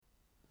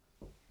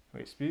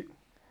Wait, speak.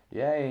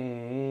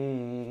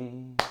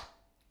 Yay.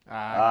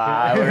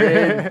 We're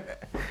in.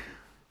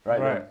 Right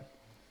then.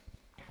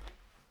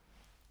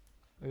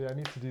 Yeah, I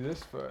need to do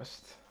this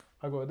first.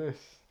 I got this.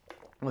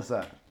 What's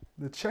that?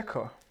 The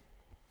checker.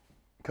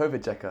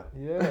 COVID checker.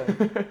 Yeah.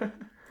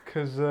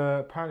 Because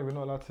apparently we're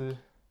not allowed to...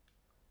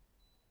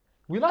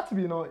 We like to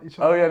be in each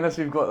other. Oh yeah, unless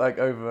we've got like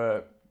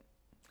over...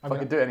 I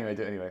Fucking mean, do it anyway,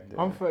 do it anyway.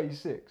 I'm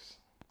 36.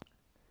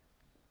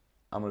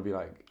 I'm going to be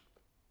like...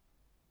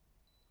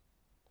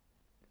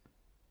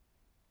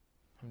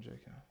 I'm joking.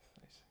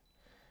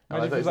 Oh,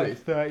 Imagine if it's like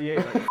 38,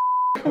 like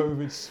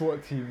COVID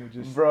SWAT team would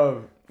just...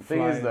 Bro, the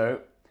thing is flying.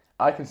 though,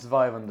 I can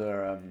survive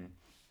under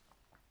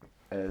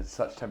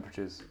such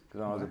temperatures. Because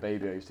when I was a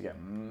baby, I used to get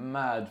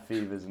mad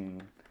fevers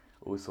and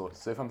all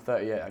sorts. So if I'm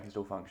 38, I can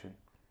still function.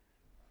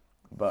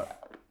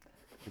 But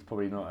it's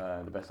probably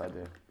not the best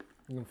idea.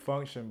 You can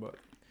function, but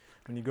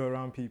when you go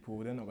around people,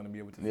 they're not going to be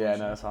able to function. Yeah,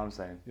 no, that's what I'm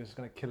saying. You're just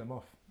going to kill them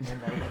off. One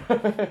by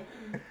one.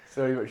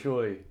 Slowly but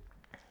surely.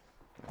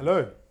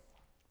 Hello.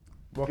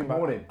 Welcome Good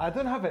morning. back. I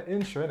don't have an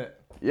intro in it.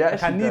 Yeah,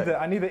 Like,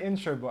 I need the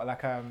intro, but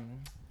like I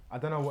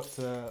don't know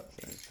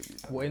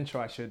what intro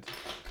I should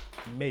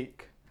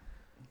make.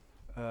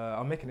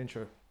 I'll make an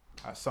intro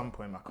at some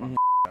point. I can't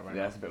right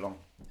yeah, now. it's a bit long.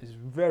 It's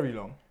very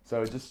long.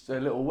 So just a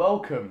little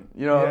welcome.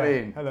 You know what I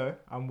mean? Hello,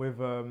 I'm with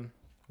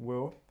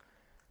Will.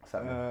 What's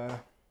that mean?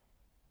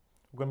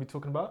 We're gonna be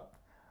talking about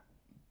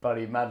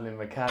Buddy Madeleine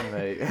McCann,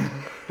 mate.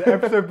 the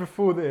episode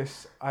before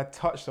this. I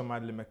touched on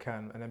Madeleine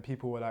McCann, and then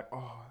people were like,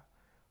 "Oh,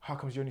 how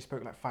comes you only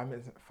spoke like 5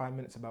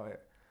 minutes about it?"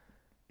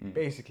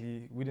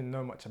 Basically, we didn't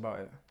know much about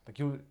it. Like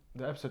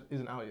the episode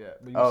isn't out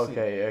yet, but you'll see.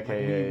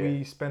 Okay.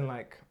 We spend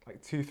like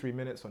 2-3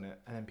 minutes on it,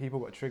 and then people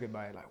got triggered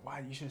by it. Like, why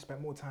you should have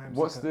spent more time.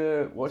 What's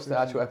the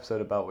actual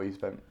episode about where you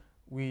spent?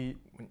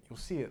 You'll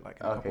see it like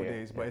in a couple of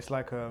days, but it's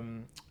like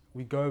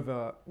we go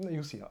over. No,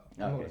 you'll see it.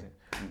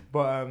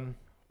 But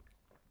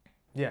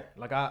yeah,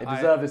 like it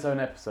deserved its own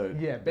episode.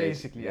 Yeah,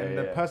 basically. Yeah, and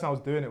the person I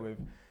was doing it with,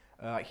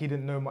 he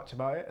didn't know much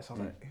about it, so I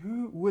was like,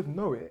 who would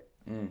know it?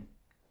 There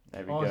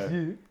we go.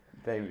 You.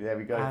 There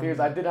we go. The thing is,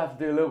 I did have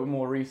to do a little bit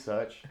more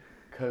research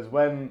because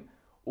when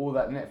all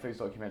that Netflix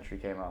documentary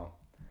came out,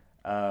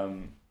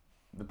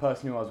 the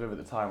person who I was with at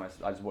the time,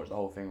 I just watched the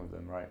whole thing with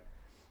them, right?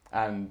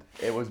 And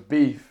it was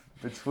beef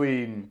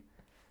between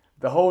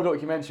the whole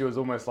documentary was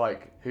almost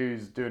like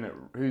who's doing it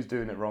wrong, who's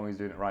doing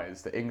it right.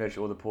 It's the English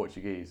or the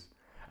Portuguese.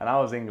 And I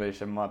was English,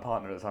 and my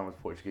partner at the time was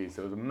Portuguese,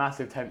 so it was a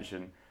massive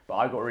tension. But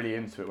I got really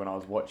into it when I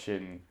was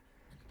watching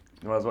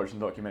the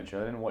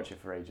documentary. I didn't watch it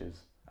for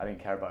ages. I didn't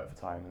care about it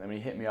for time. And then when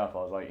he hit me up, I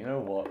was like, you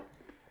know what?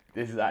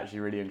 This is actually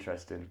really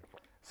interesting.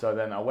 So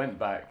then I went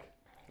back,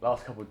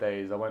 last couple of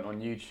days, I went on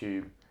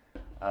YouTube.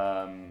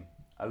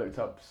 I looked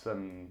up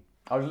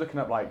I was looking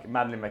up like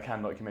Madeleine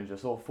McCann documentary. I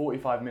saw a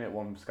 45-minute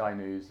one from Sky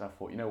News, and I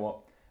thought, you know what?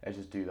 Let's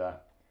just do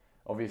that.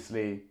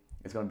 Obviously,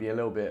 it's going to be a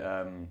little bit,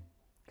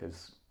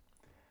 because...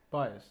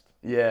 Biased.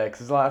 Yeah,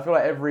 because like, I feel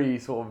like every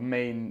sort of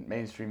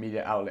mainstream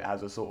media outlet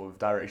has a sort of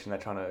direction they're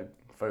trying to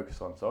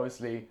focus on. So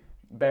obviously,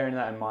 bearing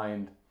that in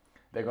mind,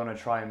 they're going to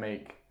try and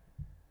make,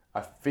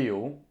 I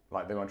feel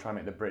like they're going to try and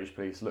make the British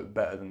police look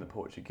better than the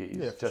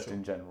Portuguese, just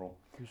in general.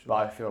 Sure. But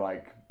I feel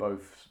like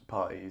both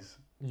parties...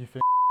 You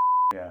think?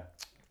 Yeah,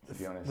 to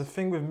be honest. The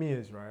thing with me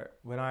is, right,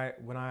 when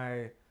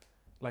I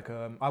like,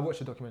 I watched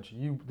the documentary.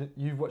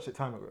 You've watched it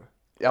time ago.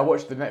 Yeah, I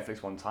watched the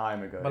Netflix one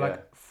time ago,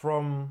 but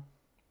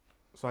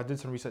so I did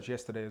some research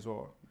yesterday as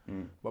well.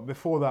 But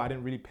before that, I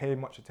didn't really pay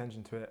much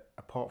attention to it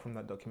apart from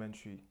that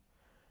documentary.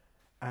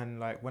 And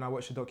like, when I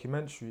watched the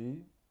documentary,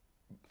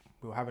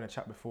 we were having a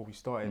chat before we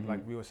started,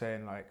 like we were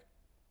saying like,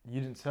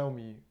 you didn't tell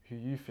me who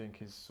you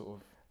think is sort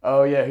of...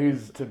 Oh yeah,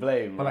 who's to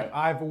blame? But like,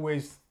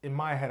 in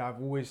my head,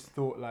 I've always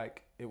thought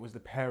like it was the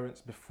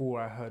parents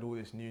before I heard all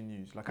this new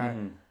news. Like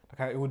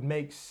it would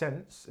make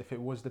sense if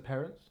it was the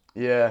parents.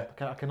 Yeah.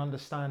 I can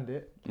understand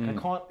it. I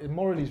can't, it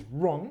morally is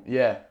wrong.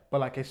 Yeah. But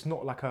like, it's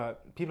not like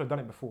people have done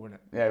it before, innit?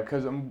 Yeah,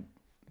 because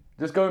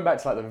just going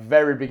back to like the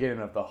very beginning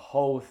of the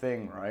whole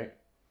thing, right?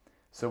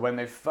 So when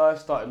they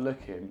first started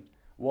looking,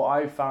 what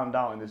I found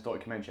out in this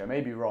documentary, I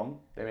may be wrong,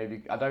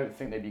 I don't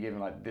think they'd be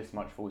giving like this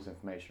much false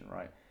information,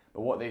 right?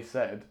 But what they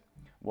said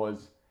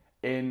was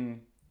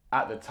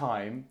at the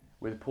time,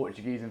 with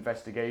Portuguese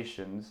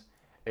investigations,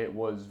 it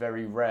was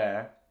very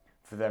rare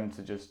for them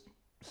to just,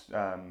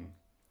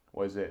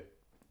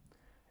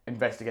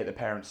 investigate the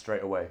parents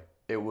straight away.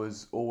 It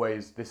was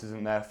always, this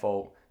isn't their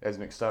fault, there's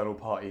an external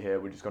party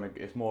here,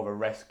 it's more of a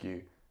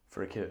rescue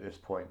for a kid at this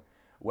point.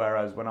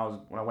 Whereas when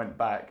I went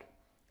back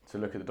to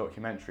look at the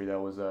documentary, there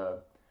was a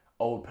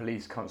old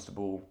police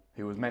constable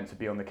who was meant to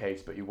be on the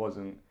case, but he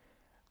wasn't.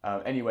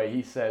 Anyway,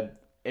 he said,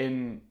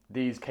 in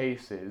these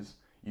cases,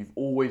 you've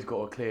always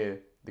got to clear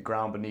the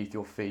ground beneath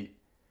your feet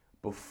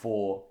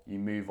before you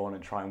move on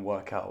and try and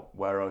work out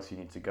where else you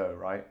need to go,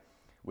 right?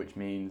 Which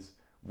means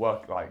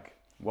work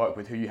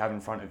with who you have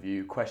in front of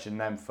you, question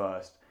them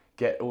first,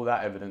 get all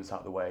that evidence out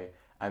of the way,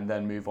 and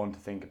then move on to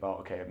think about,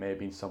 okay, it may have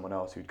been someone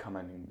else who'd come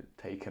in and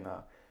taken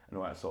her and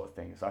all that sort of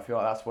thing. So I feel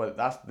like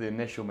that's the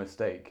initial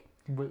mistake,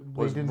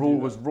 was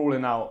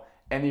ruling out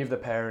any of the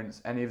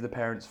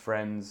parents'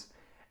 friends,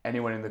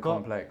 anyone in the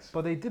complex.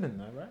 But they didn't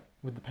know, right?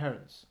 With the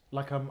parents.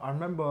 Like I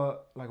remember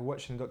like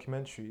watching the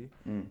documentary.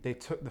 They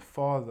took the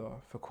father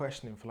for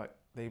questioning for like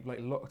they like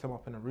locked him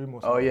up in a room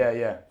or something. Oh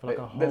yeah. For like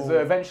So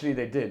eventually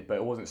they did, but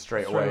it wasn't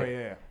straight away.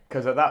 Yeah.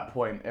 Because at that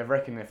point, I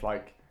reckon if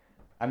like,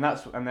 and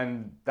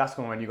then that's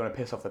when you're gonna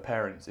piss off the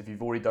parents if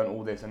you've already done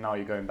all this and now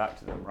you're going back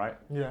to them, right?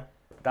 Yeah.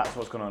 That's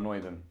what's gonna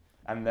annoy them,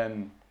 and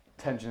then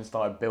tension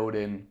started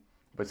building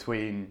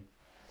between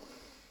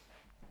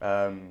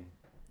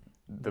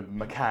the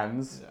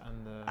McCanns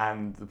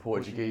and the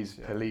Portuguese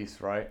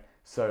police, right?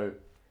 So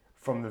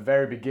from the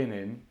very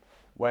beginning,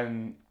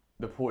 when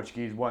the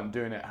Portuguese weren't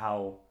doing it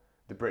how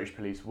the British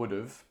police would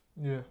have,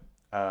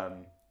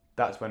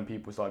 that's when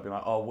people started being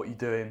like, oh, what are you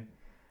doing?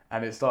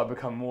 And it started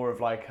becoming more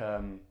of like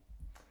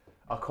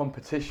a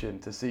competition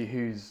to see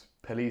whose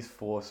police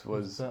force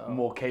was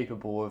more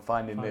capable of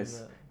finding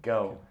this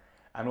girl. Okay.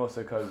 And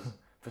also because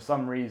for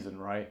some reason,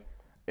 right,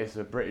 it's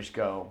a British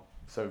girl,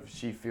 so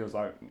she feels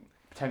like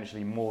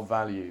potentially more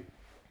value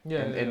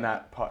in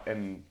that part,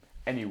 in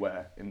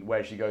anywhere in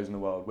where she goes in the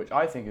world, which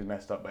I think is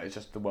messed up, but it's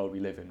just the world we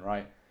live in,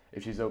 right?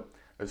 If she's a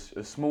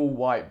small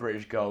white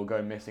British girl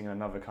going missing in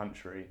another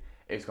country,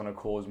 it's going to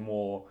cause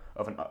more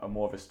of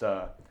a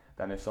stir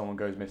than if someone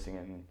goes missing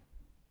in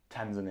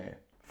Tanzania,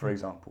 for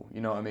example.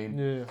 You know what I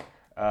mean?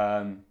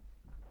 Yeah.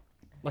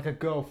 Like a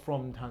girl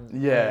from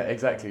Tanzania. Yeah,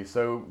 exactly.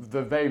 So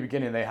the very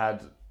beginning they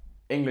had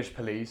English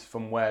police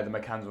from where the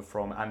McCanns were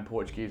from and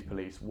Portuguese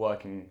police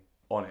working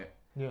on it.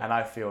 Yeah. And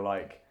I feel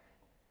like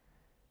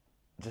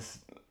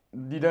just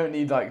you don't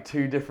need like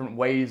two different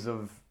ways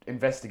of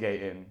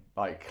investigating,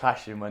 like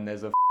clashing when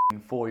there's a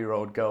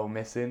 4-year-old girl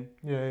missing.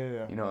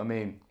 Yeah. You know what I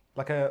mean?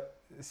 Like it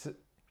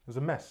was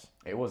a mess.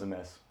 It was a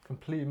mess.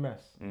 Complete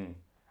mess.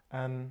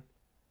 And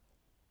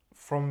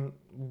from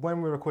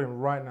when we're recording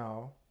right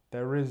now,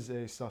 there is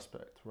a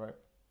suspect, right?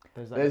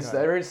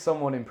 There is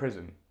someone in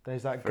prison.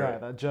 There's that guy,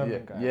 that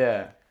German guy.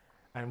 Yeah.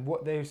 And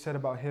what they said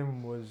about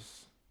him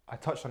was, I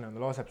touched on it in the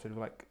last episode,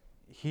 like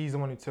he's the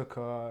one who took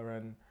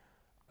her,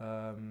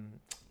 and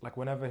like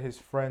whenever his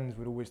friends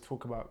would always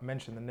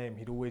mention the name,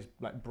 he'd always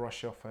like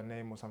brush off her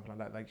name or something like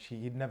that. Like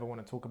he'd never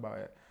want to talk about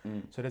it.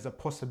 So there's a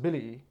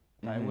possibility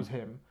that it was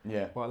him.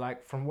 Yeah. But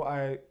like from what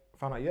I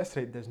found out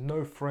yesterday, there's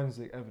no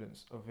forensic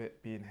evidence of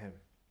it being him.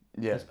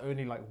 Yeah. There's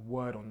only like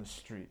word on the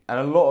street. And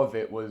a lot of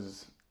it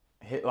was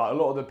like a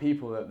lot of the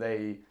people that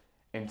they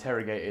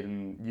interrogated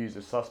and used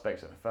as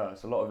suspects at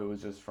first, a lot of it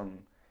was just from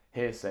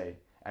hearsay,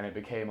 and it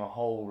became a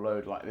whole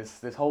load like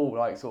this whole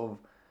like sort of,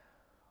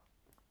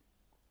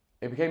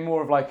 it became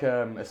more of like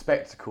a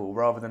spectacle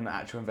rather than an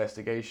actual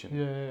investigation.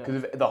 Yeah.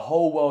 Because if the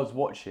whole world's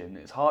watching,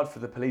 it's hard for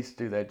the police to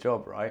do their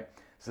job, right?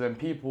 So then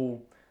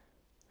people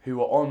who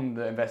were on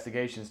the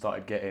investigation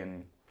started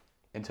getting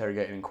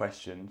interrogated and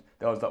questioned.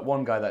 There was that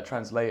one guy, that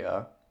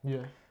translator,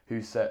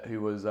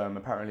 who was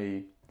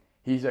apparently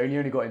he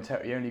only got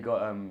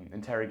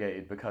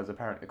interrogated because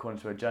apparently,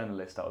 according to a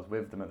journalist that was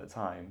with them at the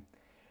time,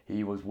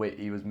 he was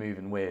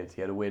moving weird.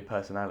 He had a weird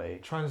personality.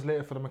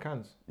 Translator for the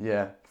McCanns.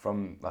 Yeah,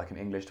 from like an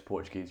English to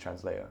Portuguese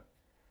translator.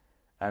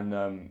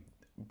 And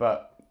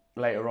but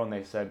later on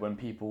they said when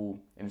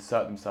people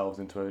insert themselves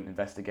into an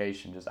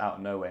investigation just out of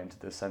nowhere into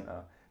the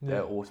centre,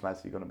 they're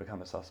automatically going to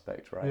become a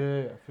suspect, right?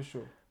 Yeah, for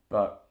sure.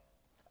 But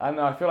I don't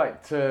know, I feel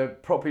like to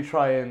properly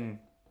try and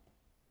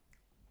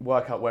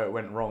work out where it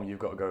went wrong, you've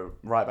got to go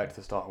right back to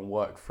the start and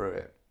work through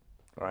it,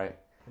 right?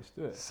 Let's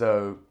do it.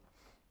 So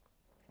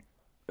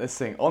let's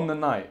think. On the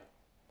night,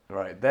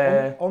 right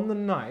there. On the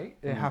night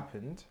it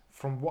happened,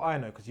 from what I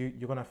know, because you're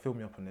going to fill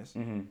me up on this,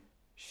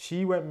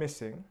 she went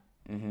missing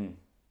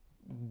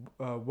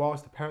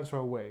whilst the parents were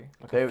away,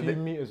 like a few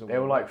meters away. They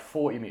were like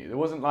 40 meters. It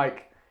wasn't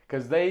like,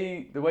 because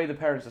the way the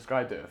parents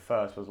described it at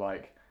first was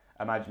like,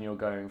 imagine you're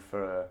going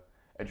for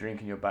a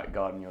drink in your back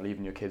garden, you're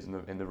leaving your kids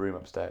in the room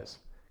upstairs.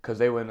 Because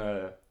they were in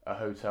a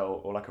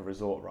hotel or like a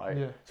resort, right?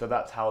 Yeah. So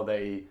that's how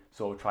they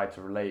sort of tried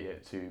to relate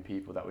it to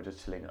people that were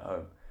just chilling at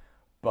home.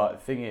 But the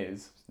thing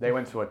is, they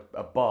went to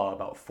a bar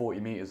about 40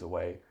 meters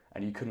away,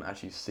 and you couldn't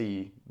actually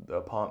see the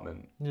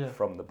apartment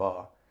from the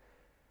bar.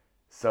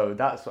 So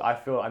that's what I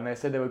feel, and they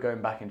said they were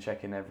going back and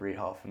checking every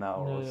half an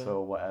hour or so,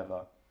 or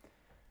whatever.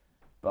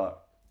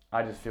 But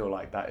I just feel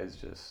like that is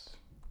just...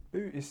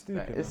 It's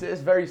stupid.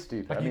 It's very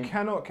stupid. Like you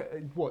cannot...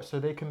 What?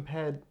 So the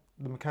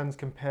McCanns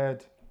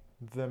compared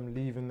them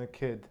leaving the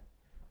kid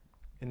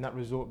in that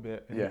resort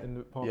bit in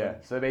the apartment.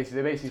 Yeah. So they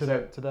basically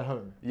said to their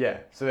home. Yeah.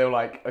 So they were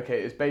like,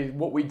 okay,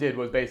 what we did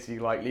was basically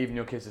like leaving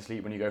your kids to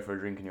sleep when you go for a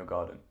drink in your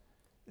garden.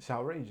 It's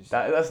outrageous.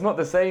 That's not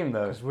the same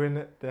though.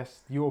 Because that's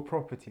your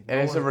property.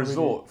 And it's a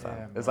resort,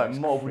 fam. There's like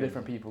multiple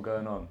different people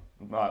going on,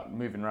 like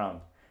moving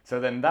around.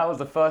 So then that was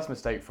the first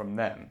mistake from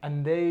them.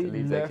 And they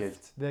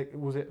left.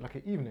 Was it like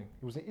an evening?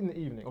 It was in the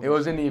evening. Obviously. It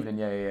was in the evening,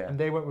 yeah. And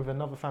they went with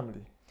another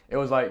family. It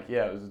was like,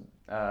 it was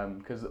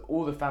because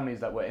all the families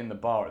that were in the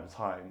bar at the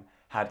time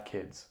had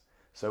kids.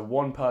 So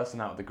one person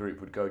out of the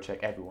group would go check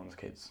everyone's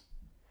kids.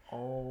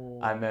 Oh.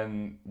 And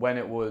then when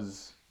it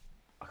was,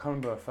 I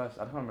can't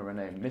remember her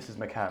name, Mrs.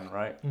 McCann,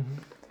 right?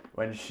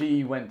 when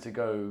she went to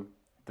go,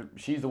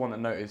 she's the one that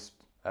noticed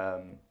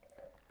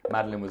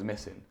Madeleine was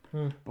missing.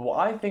 But what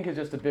I think is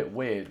just a bit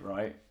weird,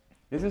 right?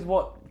 This is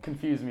what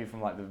confused me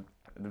from like the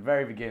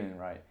very beginning,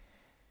 right?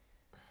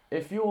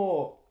 If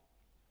you're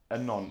a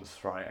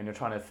nonce, right, and you're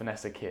trying to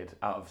finesse a kid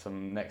out of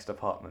some next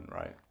apartment,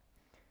 right?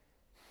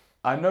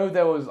 I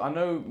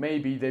know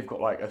maybe they've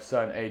got like a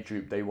certain age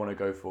group they want to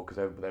go for because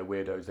they're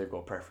weirdos, they've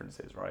got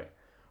preferences, right?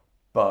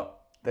 But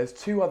there's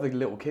 2 other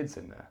little kids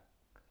in there.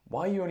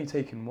 Why are you only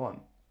taking one?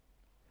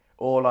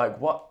 Or like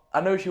what? I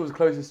know she was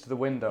closest to the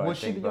window. Was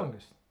she the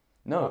youngest?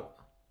 No,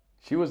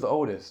 she was the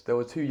oldest. There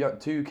were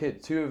 2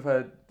 kids. 2 of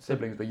her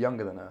siblings were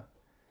younger than her,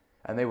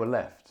 and they were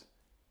left.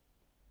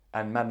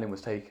 And Madeleine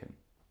was taken.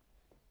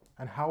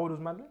 And how old was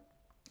Madeleine?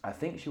 I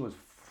think she was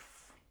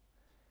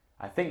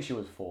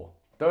 4.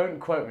 Don't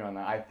quote me on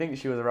that. I think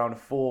she was around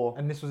 4.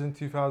 And this was in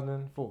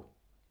 2004?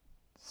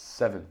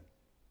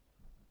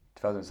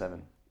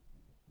 2007.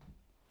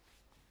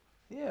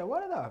 Yeah, why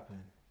did that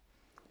happen?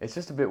 It's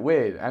just a bit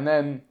weird. And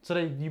then... So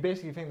you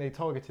basically think they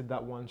targeted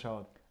that one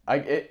child?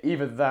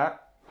 Either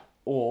that,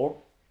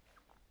 or...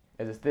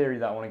 There's a theory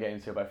that I want to get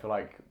into, but I feel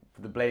like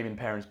the blaming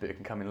parents bit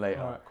can come in later.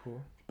 Alright, cool.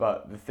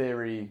 But the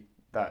theory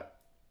that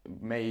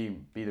may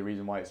be the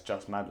reason why it's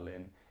just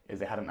Madeleine is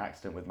they had an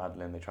accident with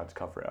Madeleine, they tried to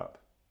cover it up.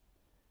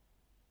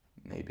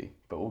 Maybe,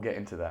 but we'll get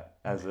into that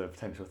as a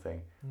potential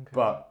thing. Okay.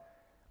 But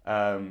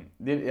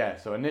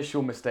so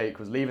initial mistake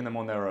was leaving them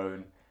on their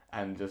own,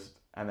 and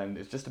then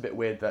it's just a bit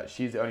weird that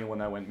she's the only one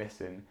that went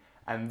missing.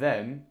 And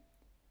then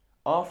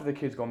after the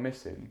kids gone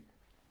missing,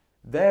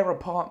 their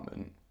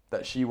apartment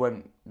that she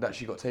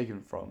got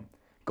taken from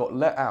got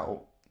let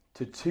out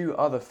to 2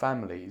 other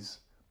families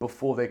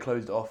before they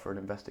closed it off for an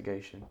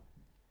investigation.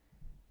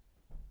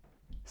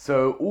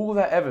 So all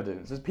that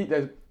evidence,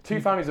 there's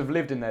 2 families have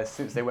lived in there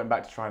since they went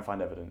back to try and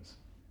find evidence.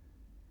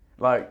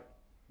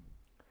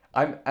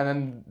 And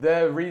then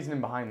their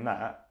reasoning behind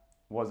that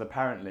was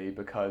apparently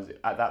because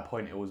at that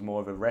point it was more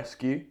of a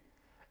rescue,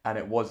 and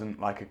it wasn't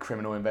like a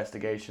criminal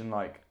investigation.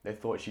 Like they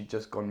thought she'd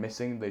just gone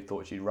missing. They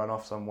thought she'd run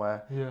off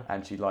somewhere,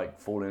 and she'd like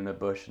fallen in a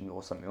bush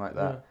or something like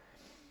that.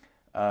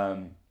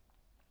 Yeah.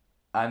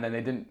 And then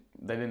they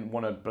didn't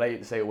want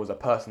to say it was a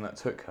person that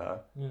took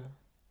her. Yeah.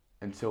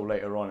 Until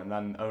later on, and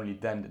then only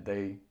then did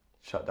they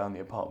shut down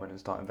the apartment and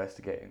start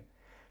investigating.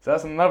 So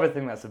that's another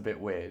thing that's a bit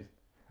weird.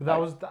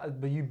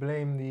 But you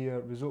blame the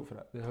resort for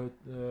that.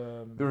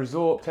 The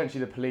resort,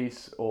 potentially the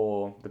police,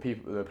 or the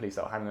police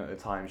that were handling it at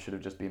the time should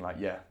have just been like,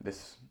 yeah,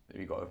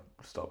 you got to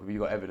stop. You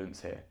got evidence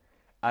here,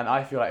 and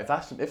I feel like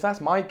if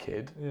that's my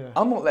kid,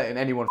 I'm not letting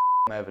anyone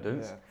my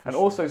evidence. Yeah, and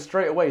sure. Also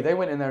straight away they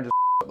went in there and just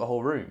up the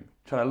whole room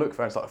trying to look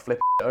for her and start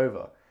flipping it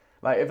over.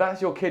 Like, if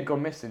that's your kid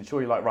gone missing,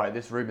 sure, you're like, right,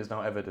 this room is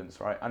now evidence,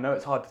 right? I know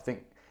it's hard to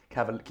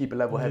keep a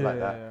level head like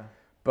that,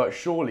 but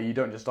surely you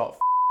don't just start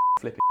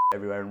flipping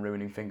everywhere and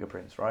ruining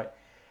fingerprints, right?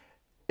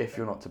 If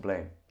you're not to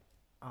blame.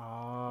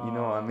 You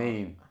know what I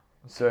mean?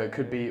 Okay. So it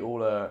could be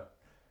all an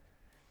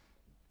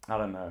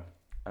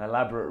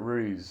elaborate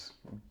ruse.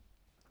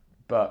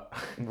 But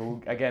we'll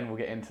get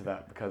into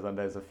that because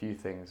there's a few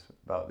things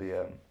about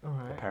the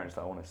parents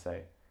that I want to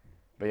say.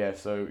 But yeah,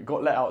 so it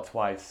got let out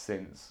twice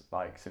since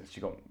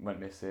she went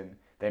missing.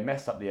 They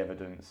messed up the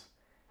evidence,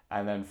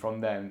 and then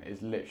from then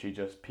it's literally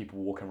just people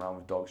walking around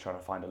with dogs trying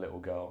to find a little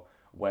girl.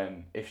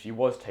 When if she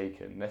was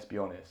taken, let's be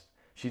honest,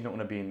 she's not going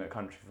to be in the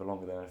country for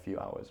longer than a few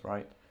hours,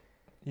 right?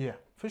 Yeah,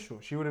 for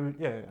sure. She would have.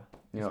 Yeah.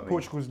 You know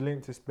Portugal's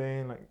linked to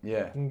Spain.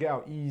 You can get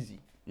out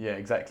easy. Yeah,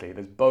 exactly.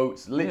 There's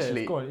boats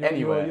literally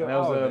anywhere. There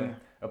was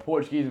a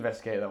Portuguese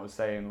investigator that was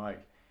saying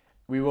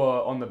we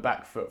were on the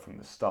back foot from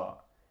the start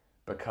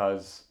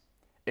because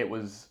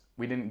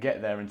we didn't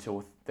get there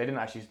until they didn't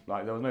actually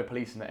there was no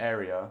police in the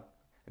area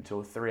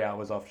until 3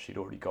 hours after she'd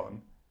already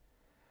gone.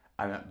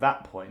 And at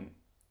that point,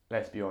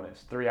 let's be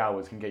honest, 3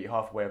 hours can get you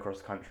halfway across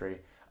the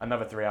country.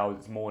 Another 3 hours,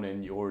 it's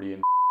morning. You're already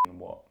in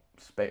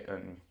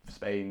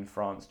Spain,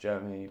 France,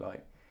 Germany.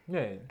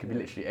 Could be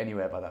literally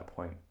anywhere by that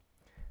point.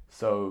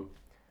 So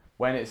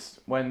when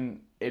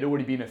it'd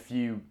already been a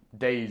few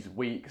days,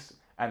 weeks,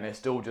 and they're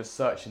still just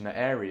searching the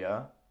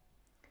area,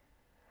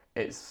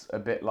 it's a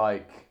bit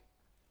like,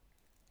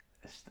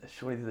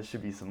 surely there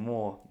should be some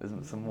more.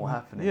 There's some more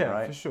happening,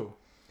 right? Yeah, for sure.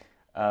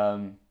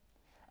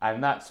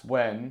 And that's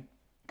when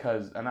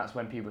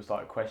people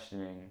started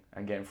questioning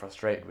and getting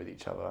frustrated with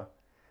each other.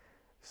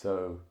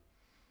 So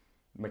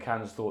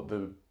McCann's thought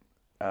the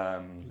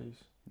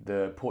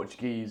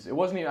Portuguese, it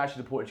wasn't even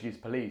actually the Portuguese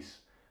police.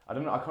 I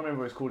don't know, I can't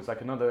remember what it's called.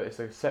 It's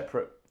a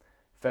separate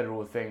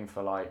federal thing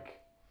for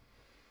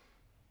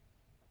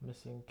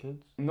missing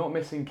kids. Not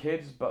missing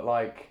kids, but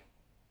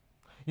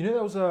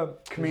there was a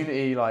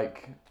community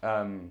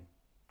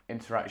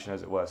interaction,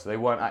 as it were. So they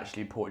weren't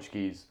actually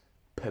Portuguese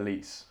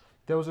police.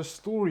 There was a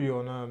story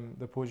on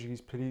the Portuguese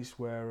police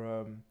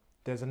where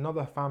there's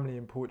another family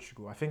in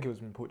Portugal. I think it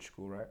was in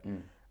Portugal, right?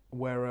 Mm.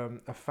 Where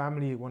a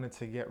family wanted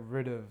to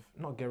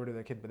not get rid of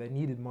their kid, but they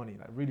needed money,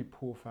 really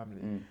poor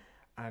family. Mm.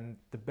 And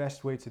the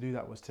best way to do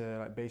that was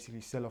to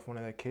basically sell off one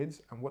of their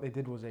kids. And what they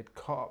did was they'd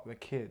cut up the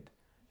kid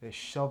They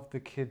shoved the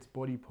kids'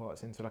 body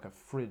parts into like a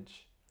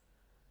fridge,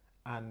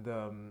 and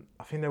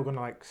I think they were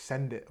gonna like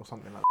send it or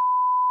something like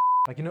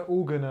the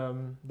organ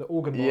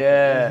market.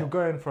 Yeah. You're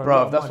going for a lot Bro,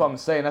 of that's money. what I'm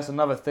saying. That's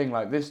another thing.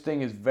 Like, this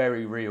thing is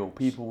very real.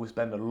 People will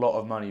spend a lot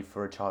of money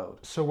for a child.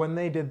 So when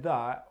they did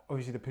that,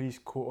 obviously the police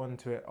caught on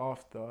to it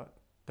after.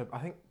 I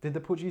think, did the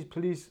Portuguese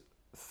police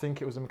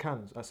think it was the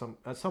McCanns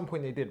at some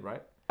point? They did,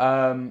 right?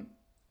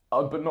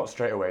 But not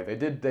straight away. They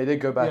did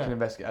go back Yeah. and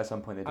investigate. At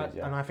some point they did,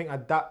 yeah. And I think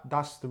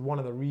that's one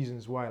of the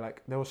reasons why,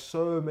 like, there were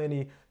so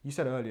many. You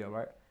said earlier,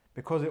 right?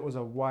 Because it was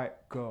a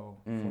white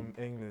girl from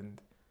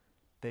England,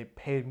 they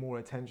paid more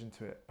attention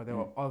to it. But there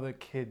were other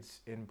kids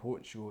in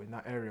Portugal in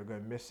that area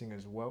going missing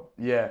as well.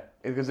 Yeah,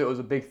 because it was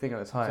a big thing at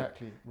the time.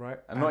 Exactly, right?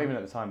 And not even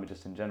at the time, but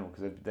just in general,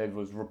 because they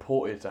was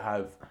reported to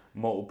have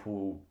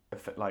multiple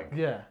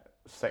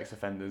sex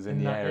offenders in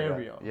the that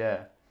area.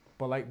 Yeah.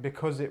 But like,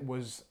 because it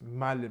was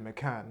Madeleine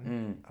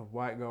McCann, a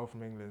white girl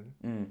from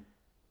England,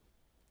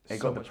 it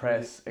got the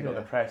press. It got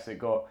the press. It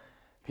got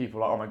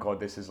people like, oh my god,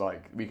 this is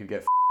like, we could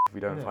get if we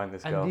don't find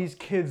this girl. And these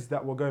kids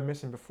that were going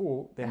missing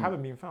before, they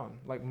haven't been found.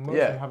 Like, most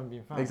of them haven't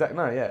been found. Exactly.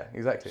 No, yeah,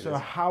 exactly. So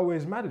how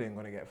is Madeleine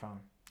going to get found?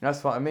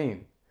 That's what I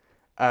mean.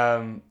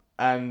 And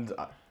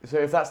so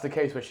if that's the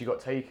case where she got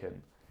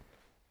taken,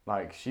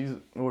 like, she's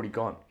already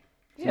gone.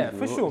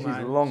 For sure, man.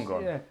 She's long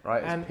gone,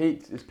 right? And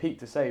It's peak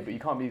to say, but you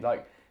can't be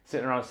like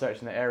sitting around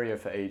searching the area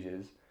for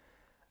ages.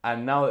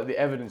 And now that the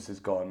evidence is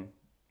gone,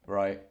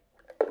 right?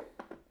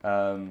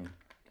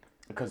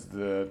 Because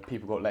the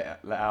people got let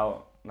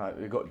out, like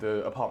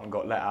the apartment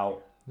got let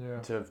out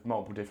to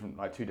multiple different,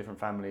 like 2 different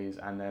families,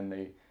 and then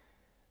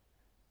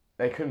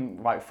they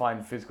couldn't like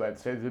find physical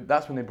evidence. So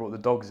that's when they brought the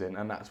dogs in,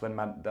 and that's when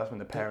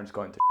the parents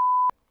got into.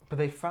 But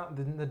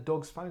didn't the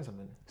dogs find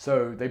something?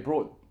 And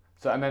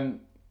then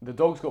the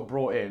dogs got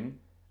brought in,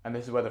 and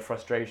this is where the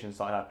frustration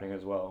started happening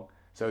as well.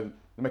 So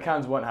the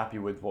McCanns weren't happy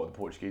with what the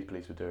Portuguese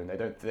police were doing. They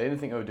didn't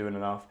think they were doing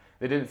enough.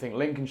 They didn't think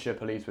Lincolnshire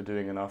police were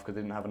doing enough because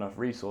they didn't have enough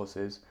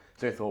resources.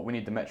 So they thought, we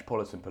need the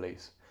Metropolitan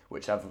Police,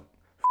 which have a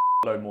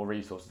load more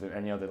resources than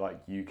any other like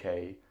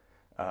UK,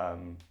 I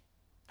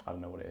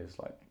don't know what it is,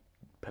 like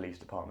police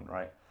department,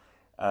 right?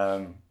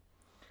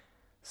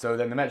 So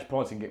then the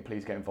Metropolitan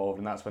Police get involved,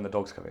 and that's when the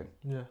dogs come in.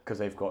 Yeah. Because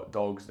they've got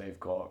dogs, they've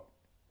got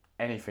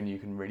anything you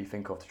can really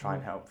think of to try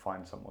and help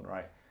find someone,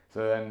 right?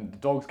 So then the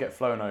dogs get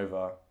flown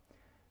over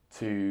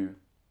to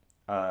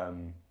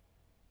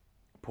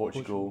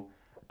Portugal,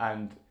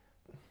 and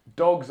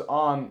dogs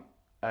aren't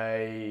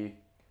a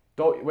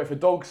dog. If a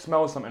dog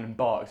smells something and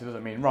barks, it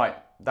doesn't mean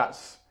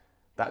that's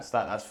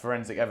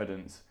forensic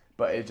evidence,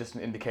 but it's just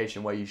an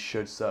indication where you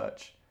should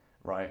search,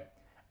 right?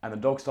 And the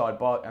dog started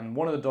bark, and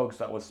one of the dogs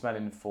that was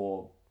smelling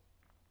for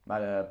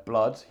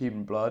blood,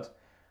 human blood,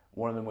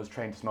 one of them was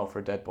trained to smell for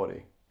a dead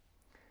body.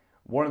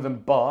 One of them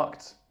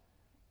barked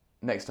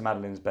next to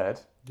Madeleine's bed.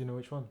 Do you know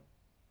which one?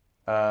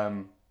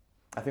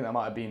 I think that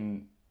might have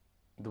been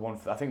the one.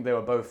 I think they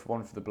were both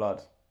one for the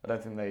blood. I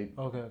don't think they.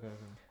 Okay.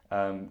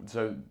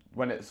 So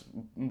when it's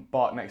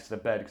barked next to the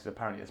bed, because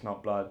apparently it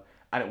smelled blood,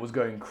 and it was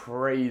going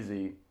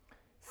crazy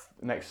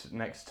next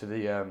to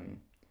the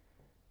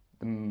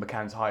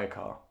McCann's hire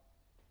car.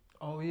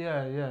 Oh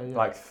yeah.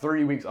 Like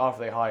 3 weeks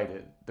after they hired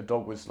it, the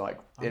dog was like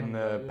in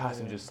the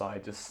passenger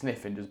side, just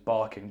sniffing, just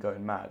barking,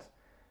 going mad.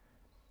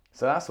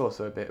 So that's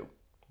also a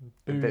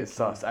bit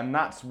sus, and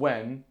that's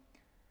when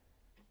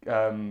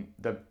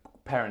the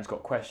parents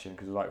got questioned,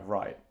 because like,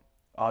 right,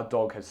 our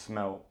dog has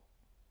smelt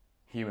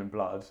human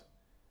blood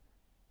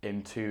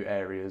in 2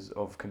 areas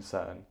of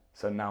concern,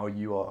 so now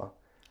you are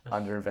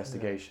under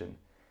investigation.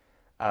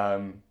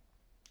 And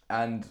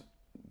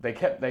they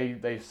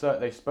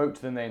spoke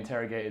to them, they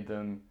interrogated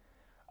them.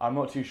 I'm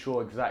not too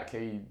sure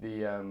exactly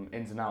the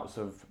ins and outs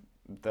of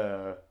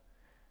the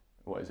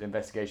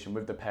investigation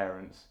with the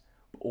parents.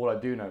 All I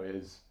do know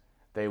is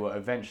they were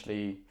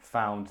eventually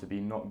found to be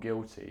not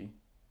guilty,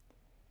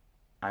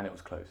 and it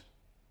was closed.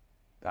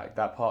 That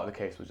part of the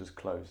case was just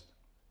closed.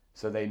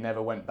 So they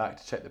never went back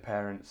to check the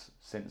parents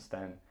since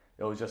then.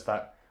 It was just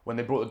that when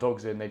they brought the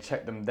dogs in, they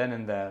checked them then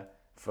and there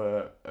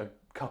for a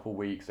couple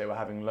weeks. They were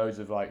having loads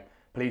of like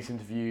police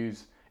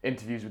interviews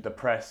with the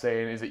press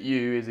saying, is it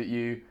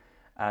you?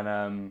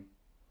 And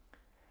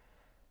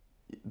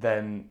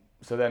then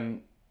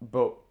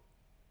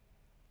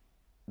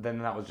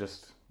that was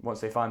just, once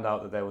they found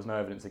out that there was no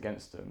evidence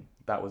against them,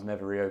 that was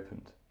never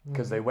reopened,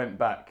 because they went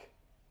back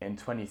in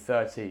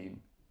 2013,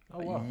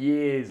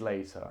 years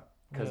later,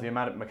 because the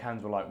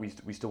McCanns were like,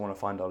 we still want to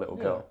find our little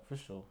girl. For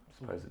sure.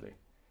 Supposedly.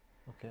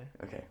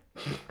 Okay.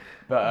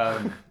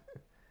 But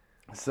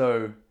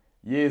so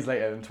years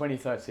later, in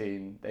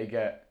 2013, they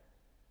get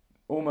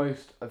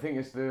almost, I think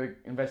it's the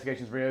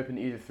investigation's reopened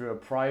either through a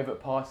private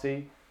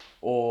party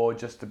or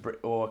just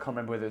or I can't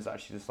remember whether it's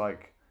actually just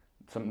like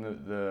something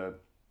that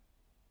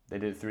they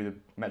did through the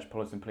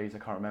Metropolitan Police. I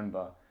can't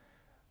remember,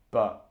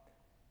 but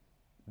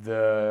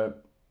the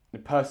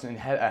person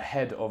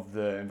ahead of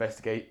the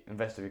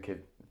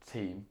investigative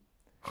team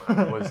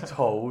was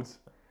told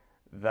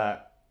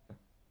that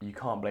you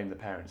can't blame the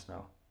parents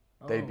now.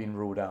 They've been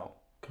ruled out.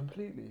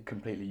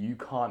 Completely. You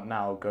can't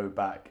now go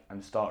back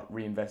and start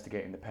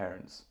reinvestigating the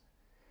parents,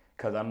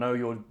 because I know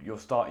you're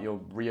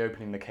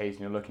reopening the case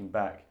and you're looking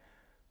back,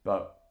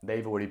 but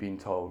they've already been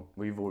told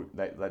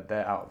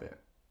they're out of it.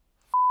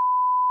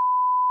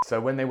 So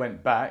when they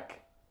went back,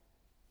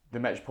 the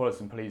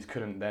Metropolitan Police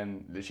couldn't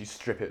then literally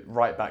strip it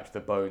right back to the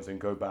bones and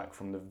go back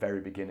from the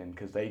very beginning,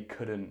 because they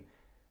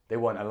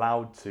weren't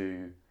allowed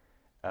to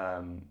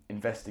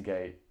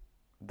investigate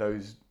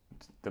the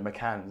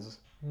McCanns,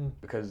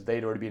 because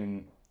they'd already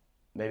been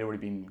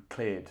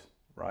cleared,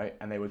 right?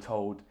 And they were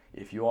told,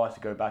 if you are to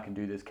go back and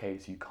do this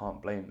case, you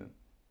can't blame them.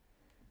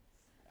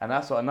 And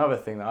that's another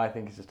thing that I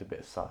think is just a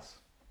bit sus.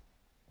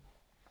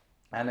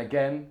 And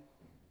again,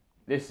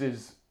 this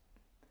is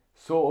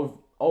sort of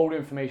old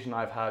information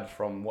I've had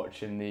from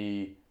watching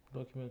the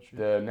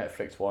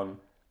Netflix one,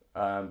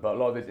 but a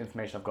lot of this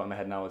information I've got in my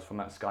head now is from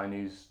that Sky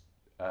News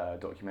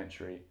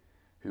documentary,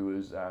 who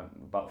was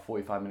about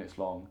 45 minutes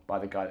long, by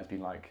the guy that's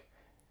been like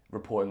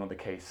reporting on the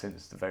case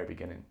since the very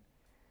beginning.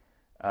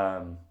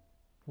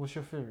 What's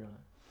your theory on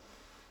it?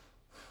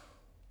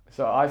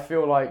 So I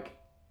feel like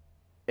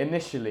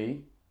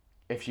initially,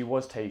 if she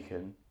was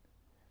taken,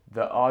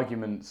 the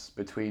arguments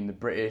between the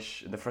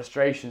British, the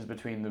frustrations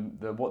between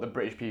what the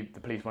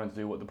police wanted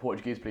to do, what the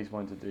Portuguese police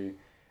wanted to do,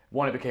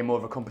 it became more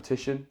of a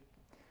competition.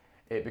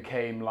 It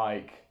became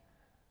like,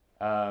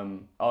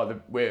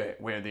 we're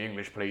the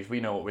English police, we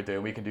know what we're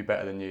doing, we can do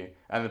better than you.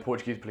 And the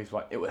Portuguese police were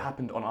like, it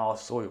happened on our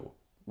soil.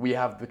 We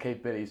have the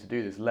capabilities to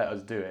do this, let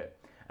us do it.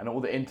 And all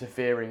the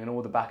interfering and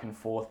all the back and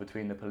forth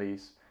between the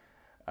police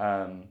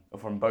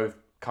from both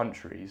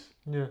countries,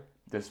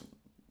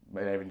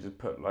 they even just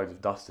put loads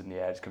of dust in the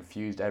air, just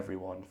confused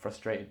everyone,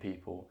 frustrated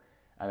people,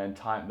 and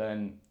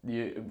then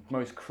the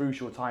most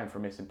crucial time for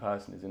a missing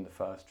person is in the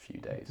first few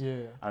days,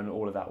 and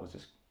all of that was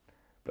just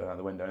blown out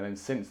the window. And then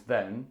since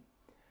then,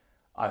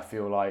 I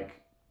feel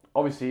like,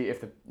 obviously,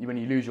 when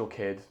you lose your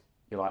kid,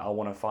 you're like, I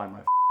want to find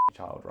my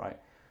child, right?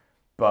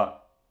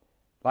 But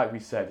like we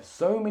said,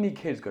 so many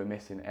kids go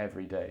missing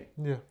every day.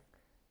 Yeah.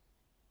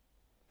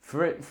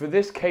 For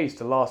this case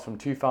to last from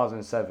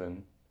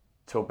 2007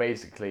 till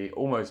basically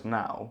almost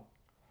now,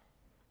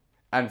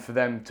 and for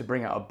them to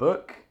bring out a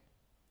book.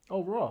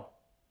 Oh, raw.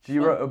 She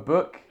wrote a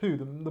book. Who?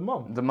 The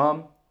mum? The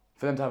mum.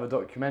 For them to have a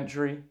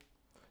documentary.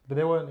 But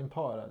they weren't in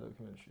part of that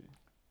documentary.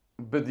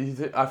 But do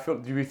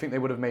you think they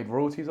would have made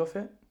royalties off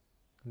it?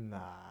 Nah.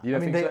 You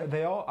don't think so?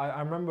 They are. I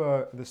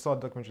remember the start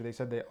of the documentary, they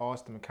said they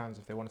asked the McCanns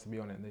if they wanted to be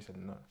on it, and they said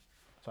no.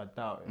 So I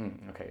doubt it.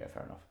 Okay, yeah,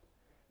 fair enough.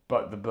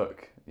 But the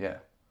book, yeah.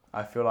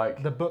 I feel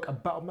like... The book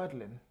about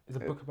Madeleine is a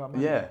book about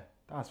Madeleine? Yeah.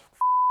 That's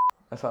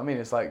what I mean.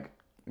 It's like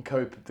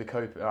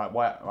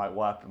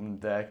what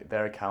happened,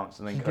 their accounts,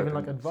 and then she's giving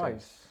like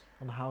advice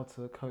on how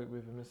to cope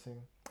with a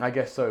missing... I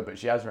guess so, but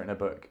she has written a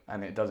book,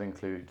 and it does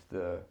include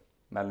the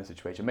Madeleine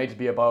situation. Made to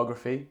be a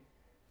biography,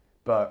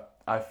 but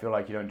I feel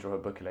like you don't draw a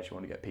book unless you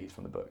want to get peace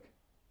from the book.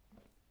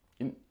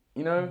 You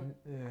know?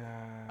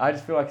 Yeah. I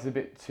just feel like it's a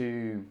bit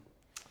too...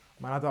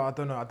 Man, I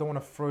don't know. I don't want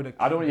to throw the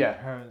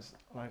parents...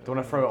 Like, don't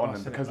want to throw it on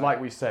them, because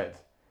like we said,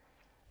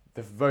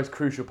 the most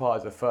crucial part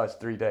is the first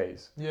 3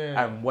 days.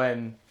 Yeah. And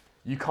when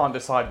you can't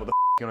decide what the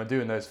you're going to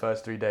do in those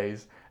first 3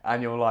 days,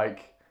 and you're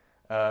like...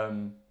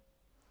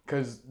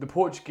 Because the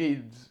British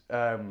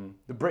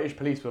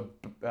police were,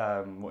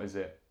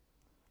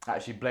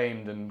 actually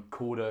blamed and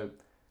called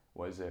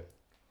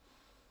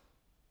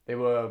they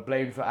were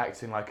blamed for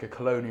acting like a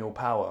colonial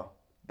power.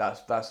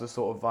 That's the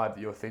sort of vibe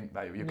that you're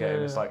getting.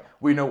 Yeah. It's like,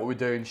 we know what we're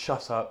doing,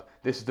 shut up,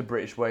 this is the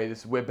British way,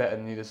 we're better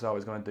than you, this is how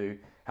we're going to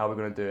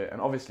do it. And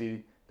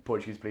obviously, the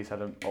Portuguese police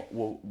had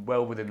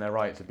well within their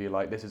right to be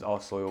like, this is our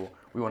soil,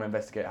 we want to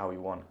investigate how we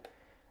want.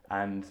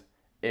 And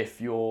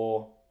if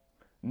you're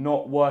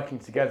not working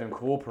together and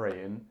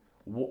cooperating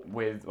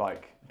with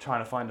like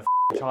trying to find a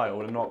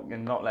child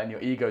and not letting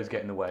your egos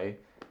get in the way,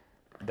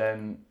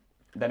 then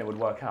it would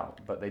work out.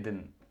 But they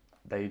didn't.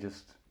 They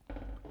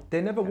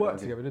never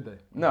worked together, did they?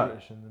 No,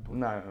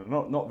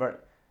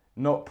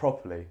 not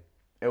properly.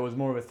 It was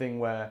more of a thing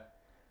where,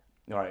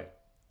 right,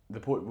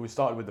 we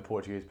started with the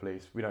Portuguese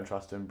police. We don't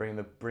trust them. Bringing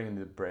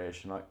the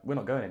British, and like, we're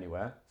not going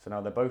anywhere. So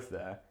now they're both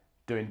there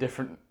doing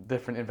different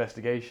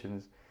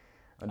investigations.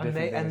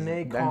 They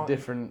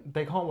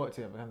can't work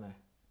together, can they?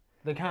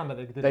 They can, but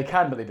they didn't. They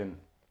can, but they didn't.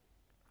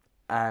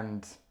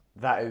 And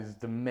that is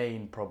the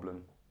main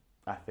problem,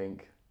 I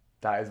think.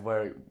 That's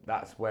where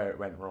it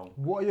went wrong.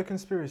 What are your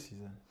conspiracies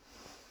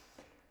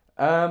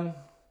then?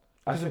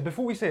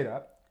 Before we say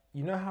that,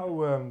 you know how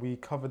we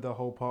covered the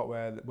whole part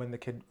where when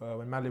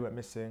Madeleine went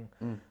missing,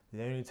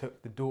 they only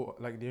took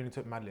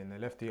Madeleine. They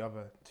left the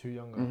other two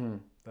younger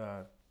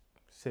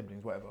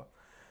siblings, whatever.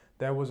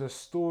 There was a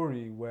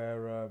story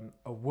where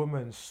a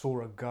woman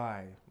saw a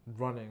guy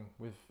running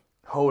with...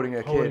 Holding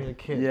a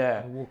kid.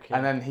 Yeah.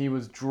 And then he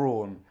was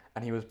drawn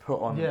and he was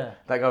put on... Yeah.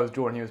 That guy was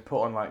drawn and he was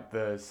put on like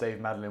the Save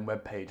Madeleine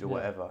webpage or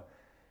whatever.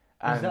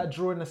 And is that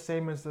drawing the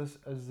same as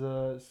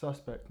the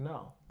suspect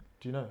now?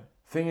 Do you know?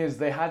 Thing is,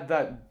 they had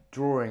that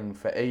drawing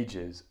for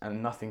ages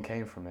and nothing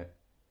came from it.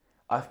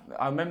 I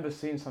remember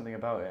seeing something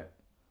about it.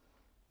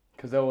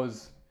 because there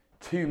was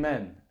 2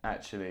 men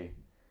actually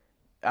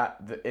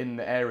in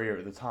the area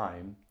at the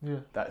time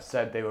that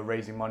said they were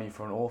raising money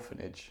for an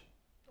orphanage.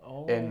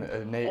 In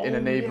a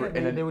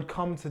neighboring. They would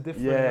come to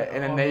different.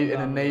 In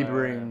a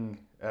neighboring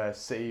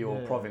city or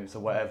province or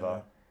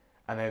whatever,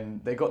 and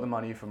then they got the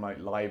money from like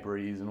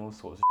libraries and all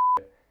sorts of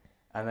shit.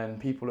 And then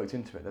people looked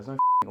into it. There's no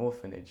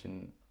orphanage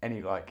in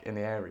in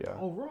the area.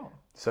 Oh, right.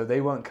 So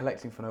they weren't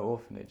collecting for no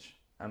orphanage,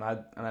 and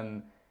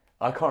then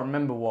I can't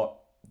remember what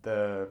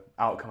the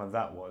outcome of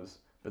that was,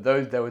 but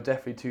there were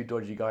definitely 2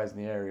 dodgy guys in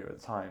the area at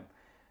the time,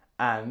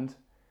 and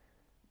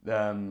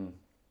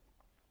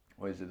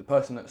what is it? The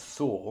person that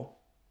saw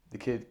the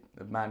kid,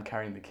 the man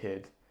carrying the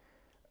kid,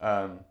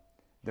 the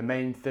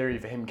main theory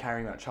for him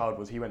carrying that child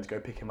was he went to go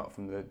pick up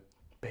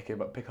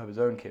his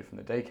own kid from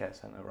the daycare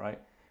centre, right,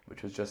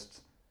 which was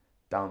just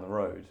down the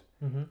road.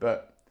 Mm-hmm.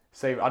 But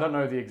I don't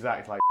know the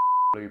exact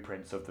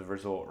blueprints of the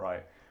resort,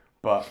 right?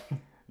 But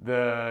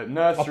the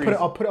nurseries.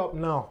 I'll put it up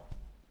now.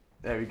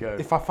 There we go.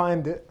 If I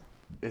find it,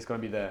 it's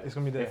gonna be there. It's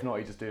gonna be there. If not,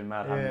 he's just doing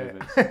mad hand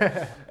movements.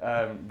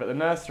 But the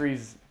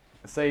nurseries,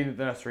 say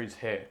the nursery's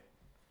here,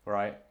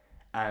 right?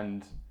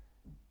 And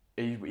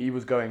he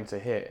was going to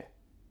here,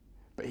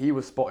 but he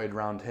was spotted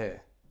round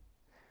here.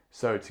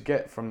 So to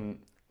get from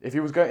if he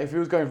was going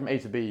from A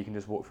to B, you can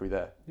just walk through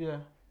there. Yeah.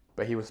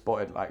 But he was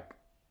spotted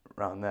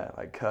round there,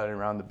 curling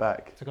around the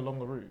back. Took a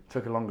longer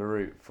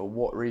route. For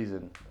what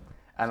reason?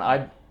 And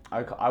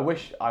I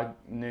wish I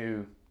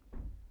knew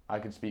I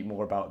could speak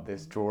more about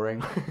this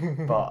drawing,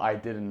 but I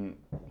didn't.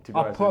 To be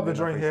I'll honest, put up the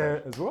drawing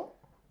here as well.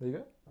 There you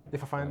go.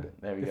 If I find it.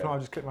 There we go. If not, I'll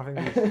just click my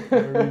fingers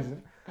for no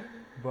reason.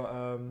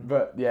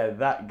 But yeah,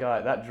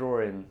 that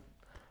drawing,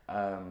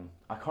 I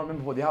can't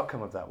remember what the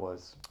outcome of that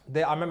was.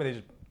 I remember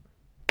they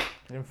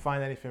didn't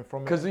find anything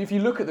from it. Because if you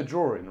look at the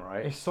drawing,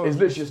 right, it's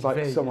literally just like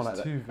vague. Someone like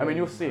that. Vague, I mean,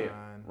 you'll see it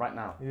right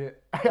now. Yeah,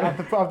 I have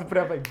to put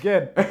it up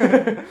again.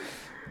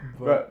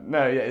 but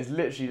no, yeah, it's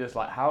literally just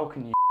how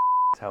can you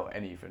tell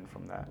anything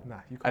from that?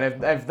 Nah, you can't.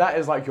 And if that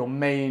is your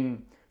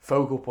main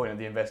focal point of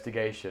the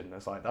investigation,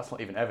 that's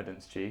not even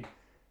evidence, G.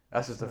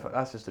 That's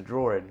just a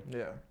drawing.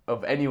 Yeah.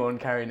 Of anyone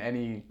carrying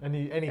any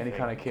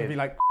kind of kid. Could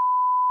be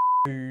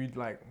food,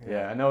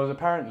 Yeah, and there was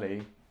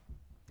apparently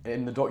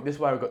in the this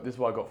is what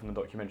I got from the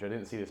documentary. I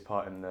didn't see this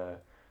part in the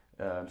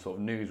sort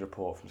of news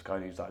report from Sky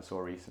News that I saw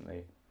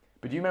recently.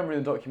 But do you remember in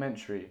the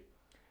documentary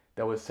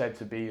there was said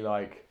to be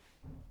I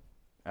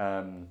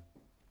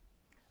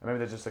remember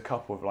there's just a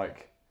couple of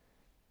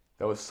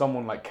there was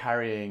someone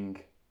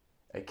carrying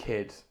a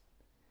kid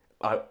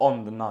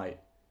on the night.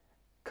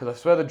 Because I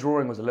swear the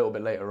drawing was a little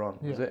bit later on,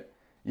 was it?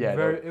 Yeah.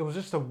 It was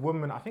just a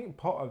woman. I think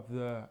part of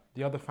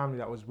the other family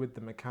that was with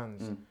the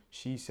McCanns,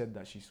 she said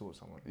that she saw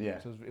someone. Yeah.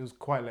 So it was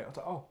quite late. I was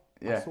like, oh,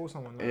 I saw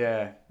someone.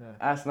 Yeah.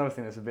 That's another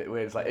thing that's a bit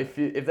weird. It's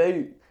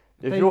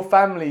if your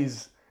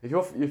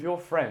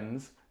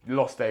friends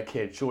lost their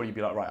kid, surely you'd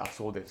be like, right, I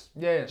saw this.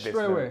 Yeah, straight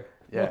away.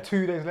 Yeah. Or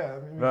 2 days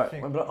later. Right.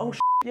 I'd be like, oh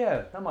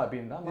yeah, that might be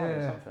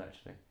something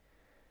actually.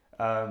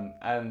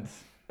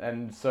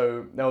 And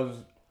so there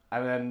was,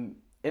 and then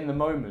in the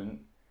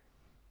moment,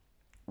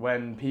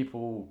 when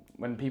people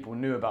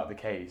knew about the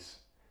case,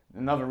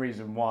 another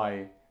reason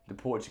why the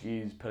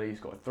Portuguese police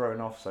got thrown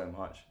off so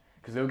much,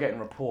 because they were getting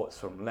reports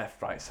from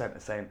left, right, centre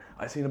saying,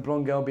 I've seen a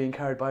blonde girl being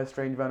carried by a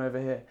strange van over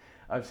here,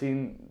 I've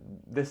seen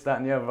this, that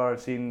and the other,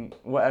 I've seen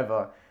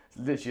whatever. It's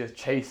literally just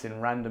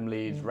chasing random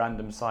leads,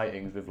 random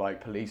sightings with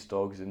police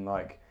dogs in in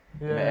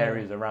the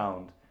areas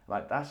around.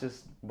 That's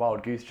just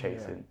wild goose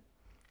chasing.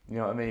 You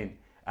know what I mean?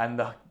 And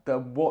the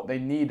what they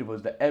needed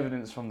was the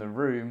evidence from the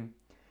room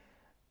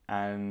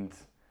and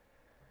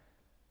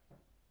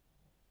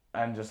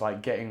just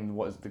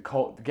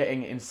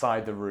getting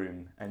inside the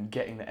room and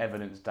getting the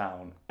evidence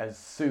down as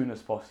soon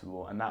as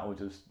possible, and that will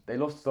they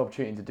lost the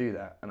opportunity to do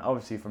that, and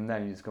obviously from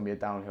then it's going to be a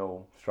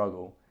downhill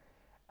struggle,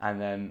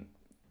 and then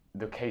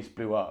the case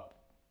blew up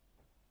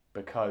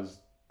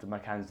because the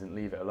McCanns didn't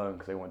leave it alone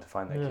because they wanted to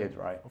find their kids,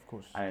 right? Of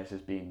course. And it's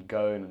just been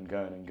going and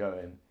going and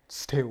going.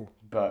 Still,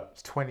 but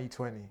it's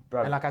 2020,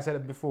 bruv. And like I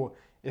said before,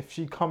 if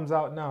she comes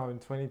out now in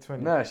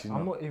 2020, no, she's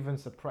I'm not even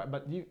surprised.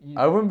 But you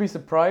I wouldn't be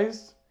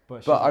surprised.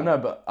 But I know,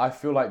 but I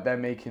feel like they're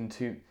making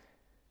too.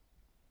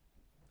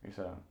 You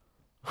said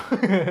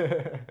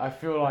that. I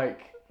feel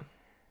like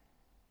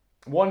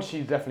one,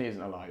 she definitely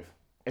isn't alive.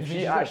 If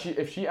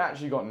she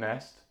actually got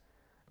Nest,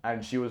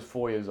 and she was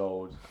 4 years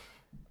old,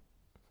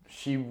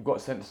 she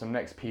got sent to some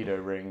next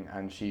pedo ring,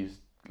 and she's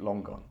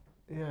long gone.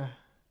 Yeah.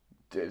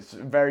 It's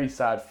a very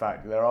sad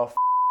fact. There are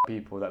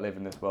people that live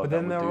in this world. But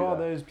then there are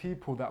those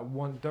people that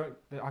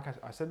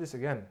I said this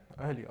again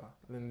earlier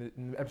in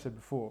the episode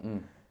before.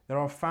 There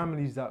are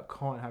families that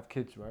can't have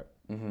kids, right?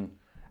 Mm-hmm.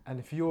 And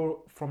if you're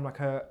from a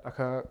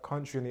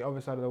country on the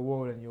other side of the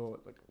world and you're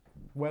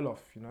well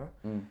off,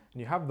 and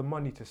you have the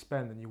money to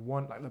spend and you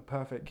want the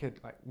perfect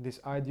kid, this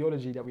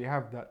ideology that we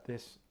have that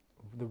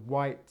the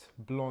white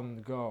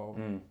blonde girl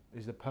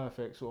is the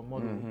perfect sort of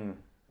model. Mm-hmm.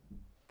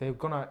 They're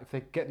gonna, if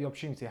they get the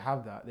opportunity to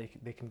have that,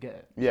 they can get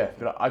it. Yeah,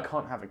 but I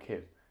can't have a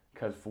kid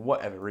because for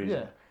whatever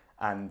reason,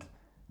 and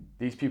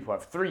these people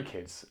have 3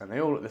 kids and they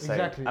all look the same,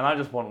 Exactly. and I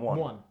just want one.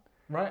 One,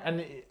 right?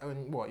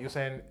 And what you're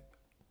saying?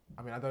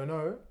 I mean, I don't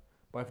know,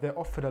 but if they're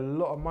offered a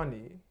lot of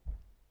money,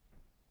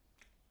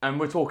 and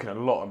we're talking a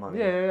lot of money.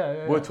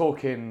 Yeah. We're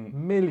talking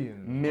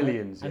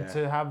millions, right? And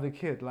to have the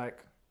kid, like,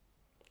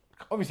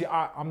 obviously,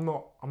 I'm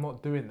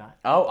not doing that.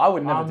 I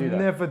would never do that.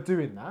 I'm never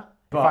doing that.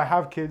 But if I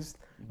have kids,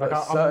 but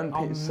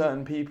like,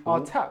 certain people are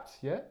tapped,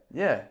 yeah.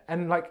 Yeah.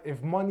 And like,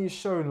 if money is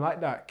shown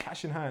like that,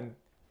 cash in hand,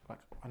 like,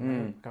 I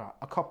don't know,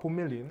 a couple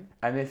million.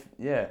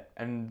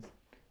 And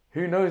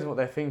who knows what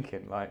they're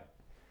thinking? Like,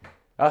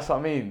 that's what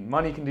I mean.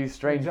 Money can do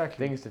strange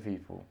things to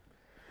people,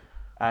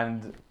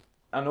 and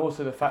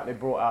also the fact they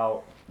brought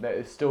out that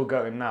it's still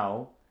going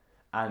now,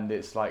 and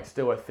it's like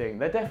still a thing.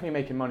 They're definitely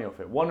making money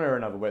off it, one way or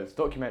another, whether it's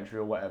documentary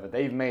or whatever.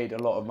 They've made a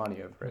lot of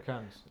money over it.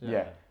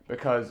 Yeah.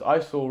 Because I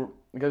saw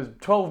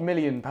 £12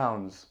 million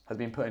has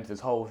been put into this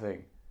whole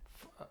thing.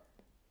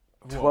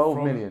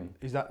 12 million.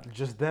 Is that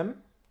just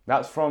them?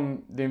 That's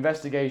from the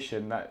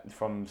investigation. That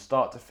from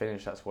start to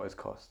finish, that's what it's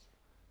cost.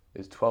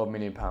 Is £12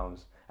 million,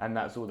 and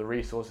that's all the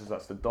resources.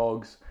 That's the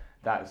dogs.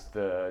 That's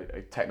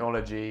the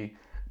technology.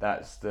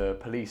 That's the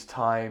police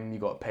time. You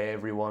got to pay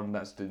everyone.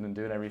 That's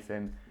doing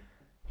everything.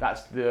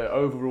 That's the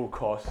overall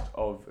cost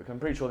of. I'm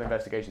pretty sure the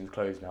investigation's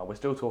closed now. We're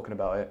still talking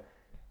about it,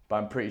 but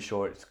I'm pretty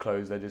sure it's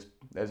closed.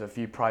 There's a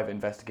few private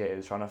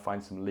investigators trying to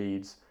find some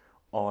leads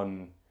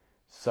on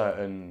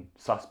certain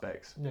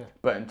suspects. Yeah.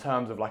 But in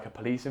terms of like a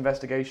police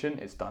investigation,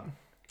 it's done.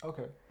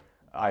 Okay.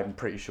 I'm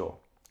pretty sure.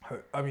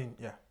 I mean,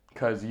 yeah.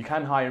 Because you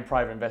can hire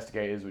private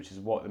investigators, which is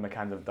what the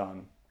McCanns have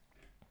done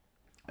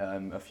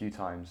a few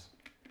times.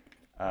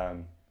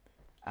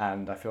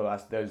 And I feel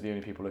those are the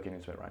only people looking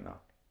into it right now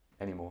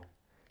anymore.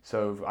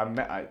 So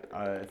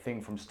I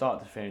think from start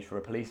to finish for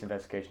a police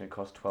investigation, it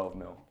costs 12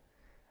 mil.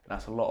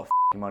 That's a lot of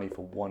money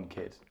for one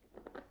kid.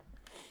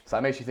 So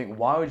that makes you think,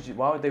 why would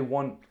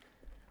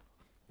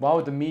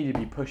the media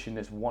be pushing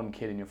this one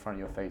kid in your front of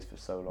your face for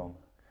so long?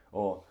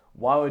 Or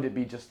why would it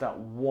be just that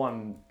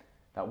one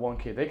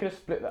kid? They could have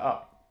split that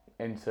up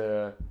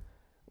into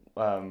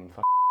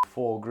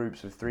 4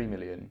 groups of 3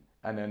 million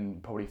and then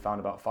probably found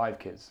about 5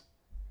 kids.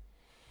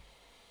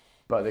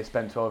 But they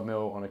spent 12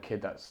 mil on a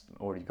kid that's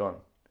already gone.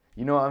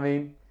 You know what I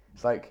mean?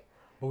 It's like,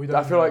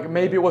 I feel like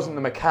maybe it wasn't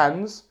the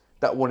McCanns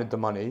that wanted the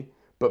money,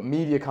 but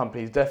media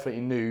companies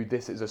definitely knew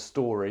this is a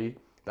story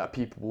that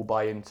people will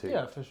buy into.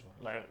 Yeah, for sure.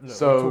 Like, look,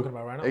 so, we're talking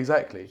about right now.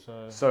 Exactly.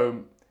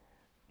 So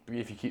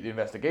if you keep the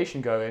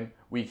investigation going,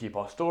 we keep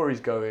our stories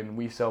going,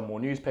 we sell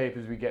more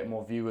newspapers, we get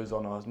more viewers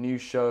on our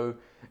news show.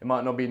 It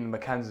might not be in the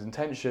McCann's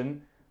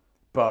intention,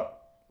 but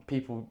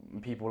people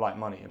like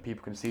money, and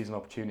people can seize an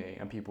opportunity,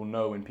 and people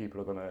know when people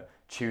are going to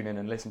tune in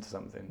and listen to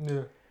something.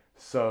 Yeah.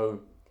 So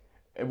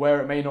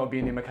where it may not be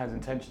in the McCann's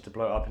intention to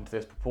blow it up into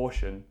this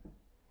proportion,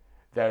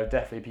 there are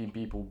definitely been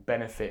people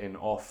benefiting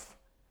off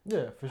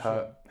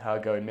her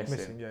going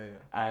missing. Yeah.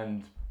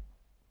 And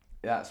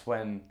that's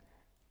when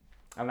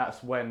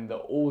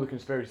all the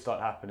conspiracies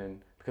start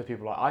happening, because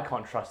people are like, I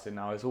can't trust it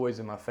now, it's always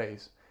in my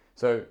face.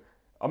 So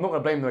I'm not going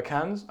to blame the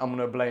McCanns, I'm going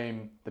to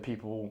blame the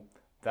people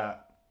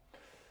that,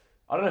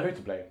 I don't know who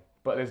to blame,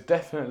 but there's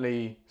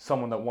definitely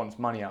someone that wants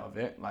money out of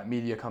it. Like,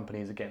 media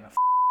companies are getting a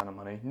ton of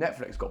money.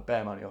 Netflix got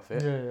bare money off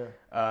it. Yeah.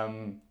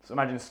 So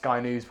imagine Sky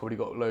News probably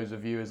got loads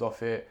of viewers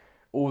off it.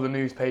 All the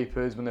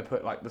newspapers, when they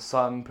put like The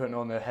Sun putting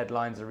on their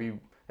headlines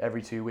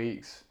every 2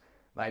 weeks,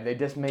 like, they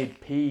just made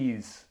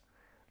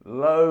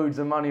loads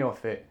of money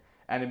off it,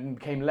 and it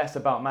became less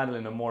about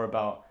Madeleine and more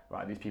about,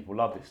 right, these people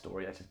love this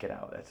story, let's just get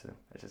out there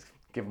let's just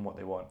give them what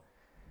they want.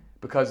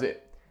 Because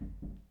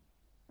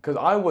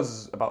I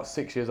was about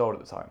 6 years old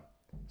at the time,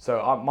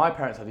 so my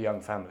parents had a young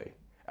family,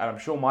 and I'm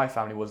sure my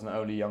family wasn't the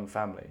only young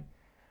family,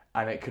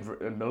 and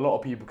a lot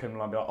of people can be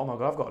like, oh my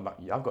god,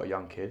 I've got a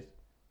young kid,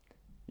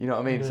 you know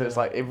what I mean? Yeah. So it's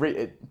like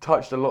it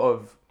touched a lot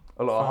of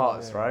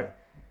hearts, right?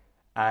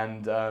 Yeah.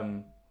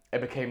 And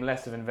it became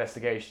less of an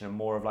investigation and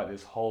more of like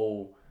this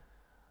whole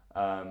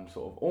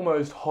sort of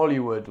almost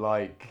Hollywood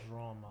like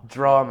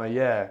drama,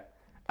 yeah.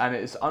 And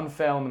it's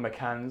unfair on the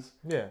McCanns.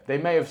 Yeah. They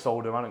may have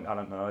sold him. I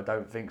don't know. I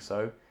don't think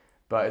so.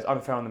 But it's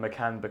unfair on the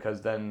McCann,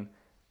 because then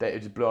it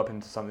just blew up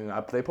into something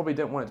that they probably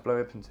didn't want it to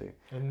blow up into.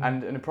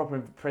 And a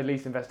proper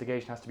police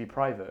investigation has to be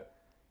private.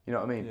 You know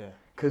what I mean? Yeah.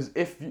 Because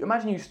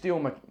imagine you steal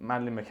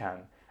Madeleine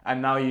McCann,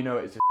 and now you know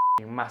it's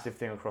a massive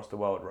thing across the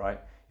world, right?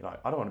 You're like,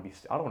 I don't want to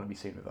be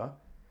seen with her.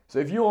 So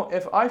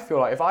if I feel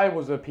like if I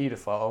was a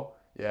paedophile,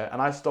 yeah,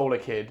 and I stole a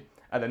kid,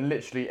 and then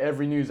literally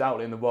every news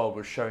outlet in the world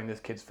was showing this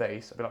kid's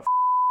face, I'd be like,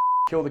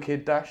 kill the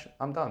kid,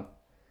 I'm done.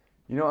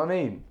 You know what I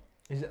mean?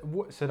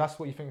 So that's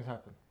what you think has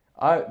happened?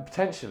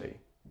 Potentially.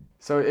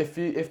 So if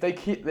they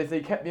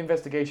kept the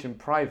investigation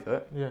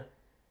private, yeah,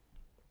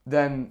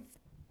 then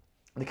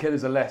the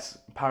killers are less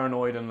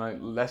paranoid and like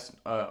less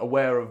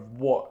aware of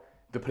what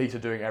the police are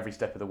doing every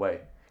step of the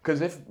way.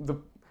 Because if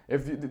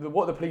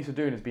what the police are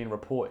doing is being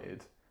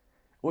reported,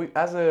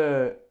 as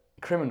a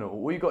criminal,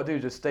 all you got to do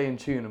is just stay in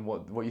tune and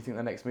what you think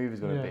the next move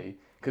is going to be.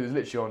 Because it's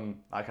literally on,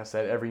 like I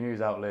said, every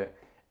news outlet,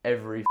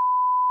 every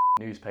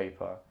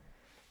newspaper.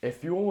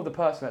 if you're the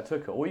person that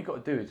took it, all you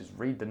got to do is just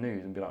read the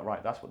news and be like,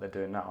 right, that's what they're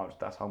doing now.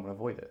 That's how I'm gonna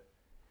avoid it.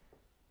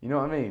 You know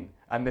what I mean?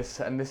 And this is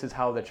how this is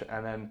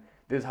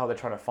how they're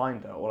trying to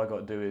find her. All I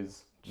got to do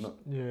is not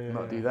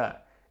do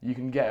that. You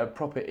can get a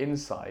proper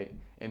insight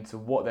into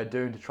what they're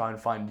doing to try and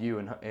find you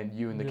and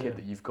the kid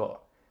that you've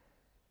got,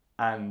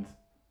 and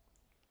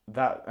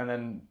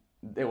then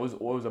it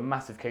was a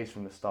massive case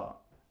from the start.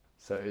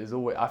 So it was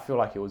always, I feel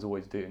like it was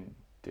always doomed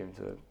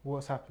to.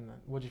 What's happened then?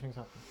 What do you think's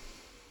happened?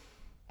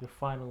 Your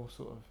final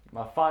sort of.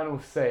 My final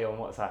say on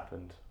what's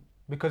happened.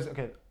 Because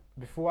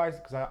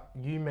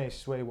you may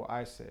sway what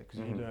I say because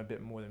you know a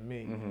bit more than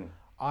me. Mm-hmm.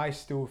 I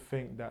still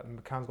think that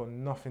McCann's got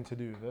nothing to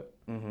do with it.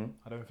 Mm-hmm.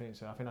 I don't think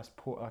so. I think that's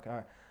poor.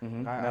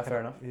 Fair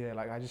enough. Yeah,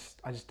 like I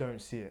just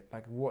don't see it.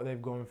 Like what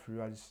they've gone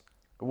through,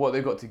 what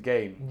they've got to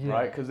gain,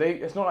 right? Because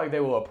it's not like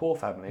they were a poor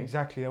family.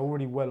 Exactly, they're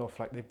already well off.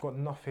 Like they've got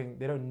nothing.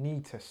 They don't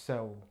need to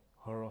sell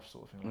her off,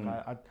 sort of thing.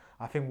 Like,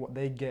 I think what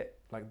they get,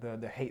 like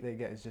the hate they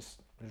get, is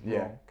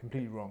wrong,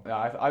 completely wrong. Yeah,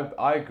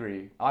 I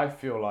agree. I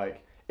feel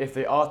like if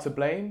they are to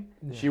blame,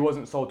 she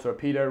wasn't sold to a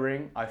pedo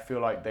ring. I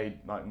feel like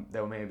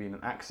there may have been an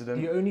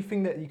accident. The only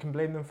thing that you can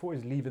blame them for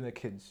is leaving their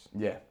kids.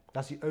 Yeah,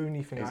 that's the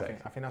only thing. Exactly.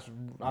 I think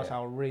that's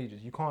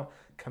outrageous. You can't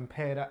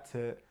compare that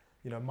to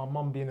my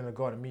mum being in the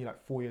garden, me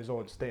like 4 years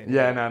old staying.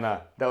 Yeah,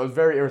 no, that was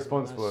very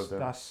irresponsible of them.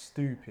 That's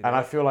stupid. And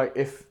I feel like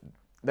if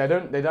I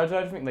don't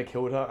think they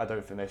killed her. I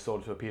don't think they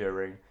sold her to a pedo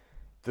ring.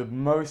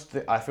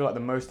 I feel like the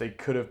most they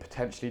could have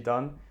potentially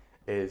done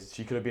is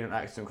she could have been in an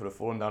accident, could have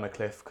fallen down a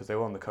cliff because they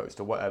were on the coast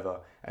or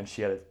whatever, and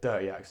she had a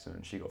dirty accident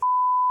and she got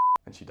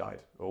and she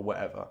died or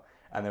whatever.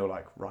 And they were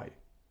like, right,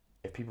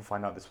 if people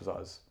find out this was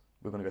us,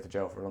 we're going to go to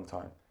jail for a long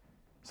time.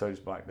 So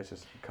just like, let's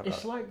just cut that.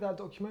 It's like that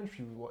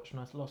documentary we watched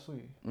when I last saw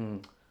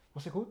you.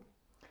 What's it called?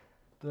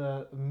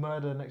 The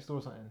Murder Next Door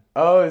or something.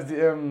 Oh, it's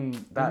the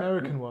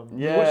American one.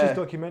 Yeah. We watched this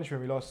documentary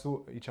when we last saw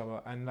each other,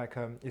 and like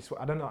I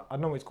don't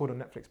know what it's called on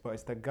Netflix, but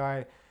it's the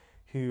guy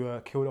who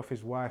killed off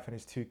his wife and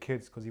his 2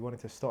 kids because he wanted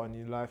to start a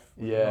new life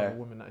with another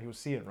woman that he was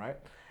seeing, right?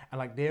 And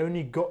like they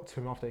only got to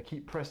him after they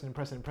keep pressing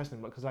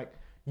because like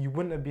you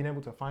wouldn't have been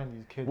able to find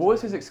these kids. What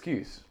was his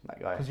excuse, that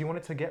guy? Because he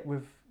wanted to get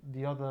with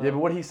the other. Yeah, but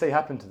what did he say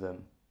happened to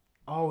them?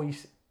 Oh,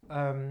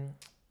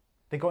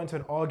 they got into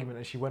an argument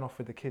and she went off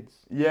with the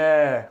kids.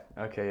 Yeah.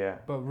 Okay. Yeah.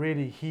 But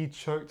really, he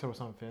choked her or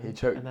something. He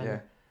choked. And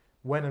then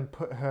went and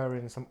put her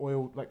in some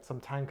oil, like some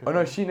tanker. Oh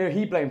no,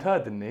 he blamed her,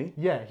 didn't he?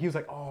 Yeah, he was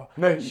like,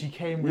 she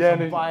came with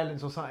some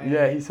violence or something.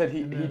 Yeah, he said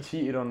he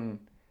cheated on.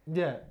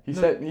 Yeah. He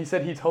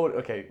said he told.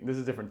 Okay, this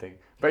is a different thing.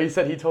 But he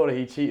said he told her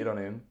he cheated on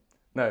him.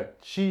 No.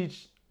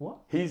 What?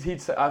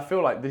 He'd say, I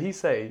feel like, did he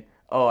say,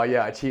 oh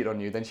yeah, I cheated on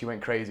you, then she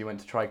went crazy, went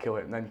to try kill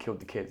him, and then killed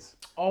the kids?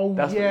 Oh,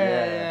 that's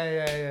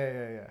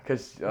yeah.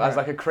 Because as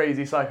like a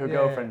crazy psycho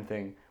girlfriend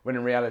thing, when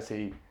in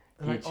reality,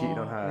 he cheated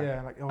on her.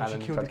 Yeah, like, she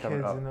killed the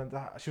kids,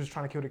 and she was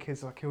trying to kill the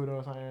kids, so I killed her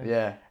or something.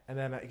 Yeah. And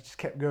then he just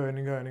kept going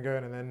and going and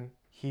going, and then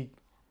he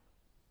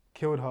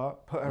killed her,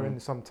 put her in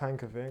some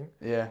tanker thing.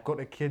 Yeah. Got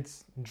the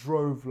kids,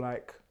 drove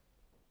like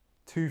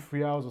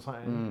 2-3 hours or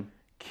something,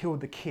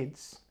 killed the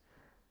kids,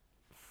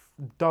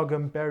 dug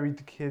and buried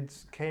the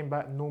kids, came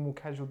back, normal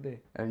casual day.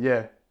 And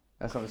yeah,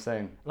 that's what I'm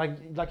saying. Like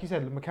you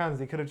said, the McCanns,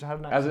 they could have just had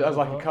an accident. As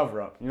like a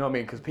cover up, you know what I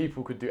mean? Because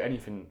people could do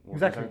anything,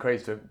 something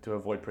crazy to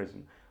avoid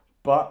prison.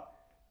 But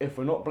if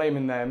we're not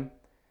blaming them,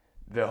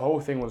 the whole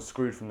thing was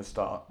screwed from the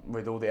start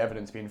with all the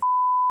evidence being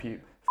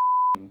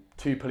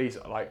 2 police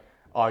like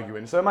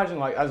arguing. So imagine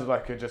like as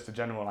like just a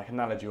general like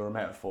analogy or a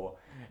metaphor.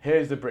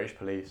 Here's the British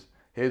police.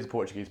 Here's the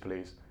Portuguese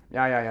police.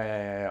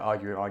 Yeah.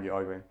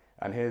 Arguing.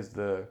 And here's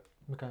the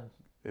McCanns.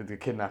 The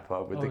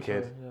kidnapper with the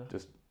kid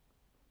just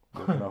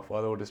looking off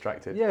while they're all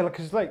distracted. Yeah, like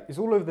it's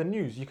all over the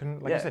news. You can,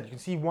 like you said,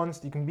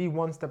 you can be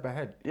one step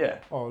ahead. Yeah.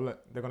 Oh look,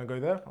 they're gonna go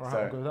there. All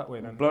right, I'll go that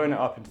way then. Blowing it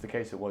up into the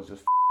case it was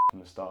just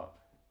from the start.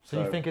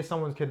 So you think it's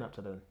someone's kidnapped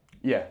her then?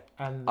 Yeah.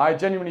 And I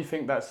genuinely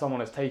think that someone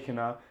has taken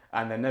her,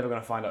 and they're never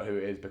gonna find out who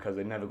it is because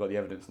they never got the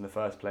evidence in the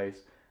first place.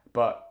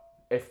 But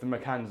if the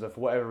McCanns are for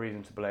whatever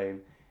reason to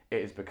blame,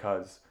 it is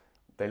because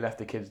they left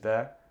the kids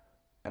there,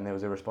 and they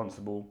was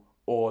irresponsible,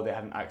 or they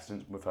had an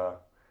accident with her,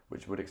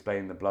 which would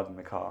explain the blood in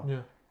the car.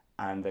 Yeah.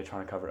 And they're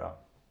trying to cover it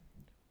up.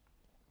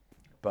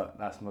 But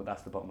that's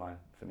the bottom line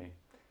for me.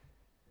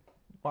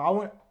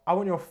 Well, I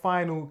want your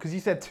final, because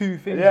you said 2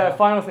 things. Yeah, now.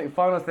 Final thing.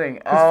 Because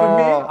for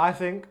me, I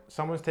think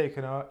someone's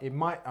taken her. It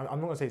might. I'm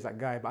not gonna say it's that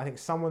guy, but I think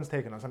someone's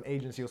taken her, some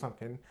agency or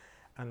something,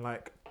 and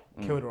like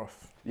killed her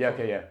off. Yeah.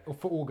 Okay. Yeah. Or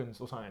for organs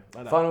or something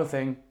like that. Final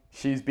thing.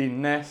 She's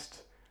been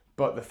nest,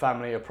 but the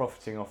family are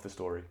profiting off the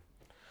story.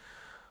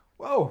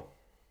 Whoa.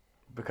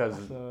 Because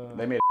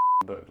they made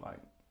a book like.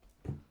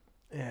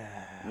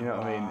 Yeah. You know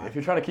what I mean? If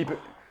you're trying to keep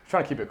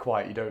it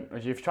quiet, you don't.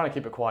 If you're trying to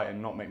keep it quiet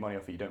and not make money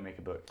off it, you don't make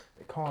a book.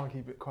 They can't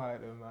keep it quiet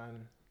though,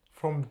 man.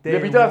 From day Yeah,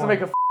 but you don't have to make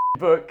a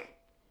book.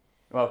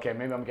 Well, okay,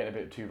 maybe I'm getting a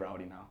bit too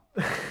rowdy now.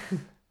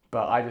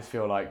 But I just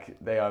feel like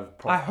they have.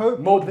 I hope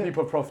multiple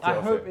people have profited.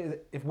 I hope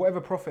if whatever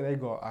profit they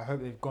got, I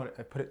hope they've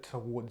put it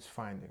towards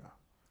finding her.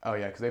 Oh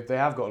yeah, because they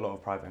have got a lot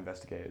of private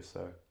investigators,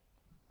 so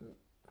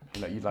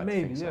you'd like to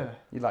think so.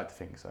 You'd like to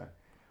think so.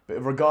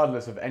 But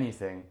regardless of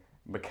anything,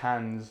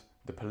 McCann's,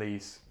 the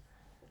police,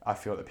 I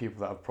feel the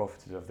people that have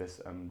profited of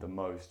this the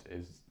most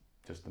is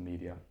just the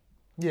media.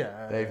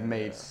 Yeah. They've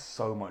made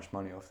so much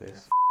money off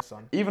this. Yeah,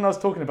 son. Even us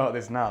talking about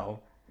this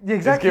now, yeah,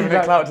 exactly. it's giving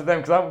a clout to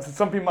them, because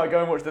some people might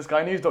go and watch the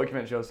Sky News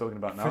documentary I was talking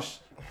about now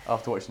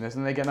after watching this,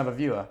 and they get another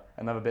viewer,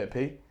 another bit of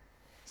P.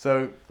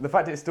 So the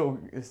fact that it's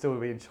still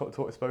being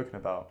spoken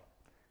about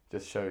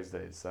just shows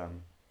that it's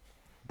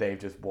they've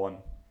just won.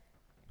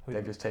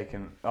 They've just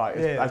taken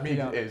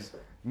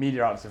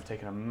media outlets have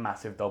taken a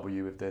massive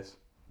W with this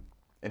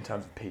in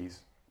terms of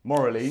P's.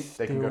 Morally,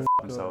 they can go f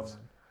themselves,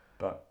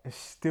 but it's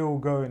still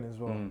going as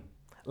well.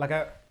 Like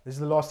this is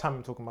the last time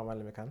I'm talking about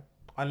Madeleine McCann,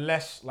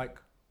 unless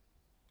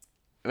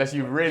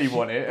you really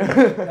want it,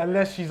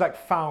 unless she's like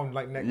found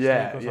like next week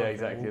or something. Yeah,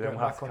 exactly. Then we'll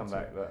have to come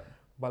back.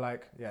 But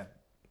like, yeah,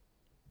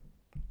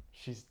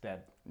 she's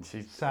dead.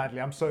 She's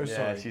sadly. I'm so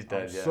sorry. Yeah, she's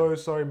dead. I'm so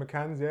sorry,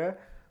 McCann's. Yeah,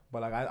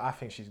 but like I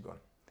think she's gone.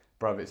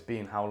 Bruv, it's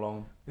been how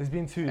long? It's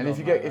been too long. And if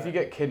you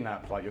get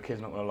kidnapped, like your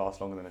kid's not gonna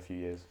last longer than a few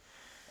years.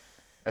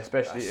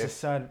 Especially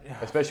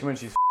especially when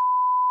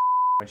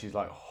she's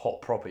like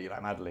hot property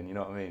like Madeleine. You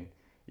know what I mean?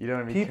 You don't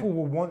really people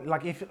will want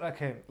like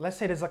let's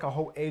say there's like a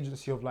whole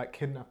agency of like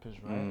kidnappers,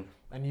 right?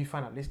 And you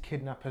find out this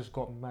kidnapper's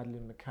got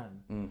Madeleine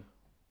McCann.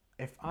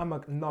 If I'm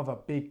another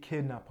big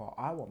kidnapper,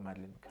 I want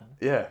Madeleine McCann.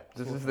 Yeah,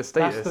 this is the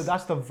status.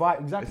 That's the vibe,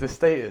 exactly. It's the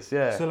status,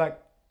 yeah. So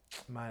like,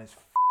 man, it's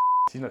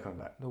she's not coming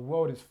back. The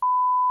world is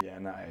yeah,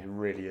 no, it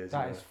really is.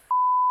 That is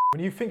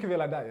when you think of it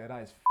like that, yeah,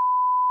 that is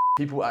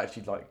people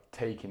actually like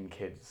taking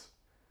kids.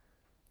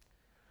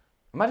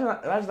 Imagine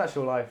that's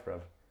your life,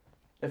 bruv.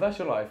 If that's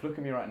your life, look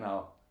at me right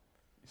now.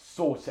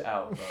 Sort it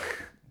out, bro.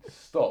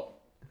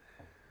 Stop.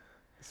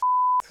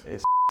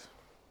 It's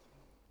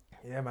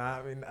yeah, man.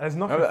 I mean, there's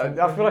nothing.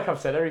 I feel like I've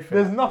said everything.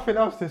 There's nothing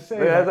else to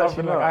say.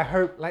 Yeah, I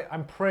hope, like,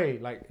 I'm pray,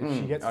 like, if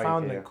she gets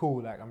found, then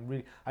cool. Like,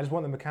 I just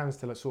want the McCanns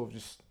to like sort of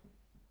just,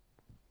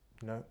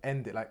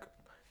 end it. Like,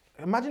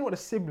 imagine what the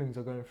siblings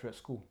are going through at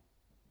school.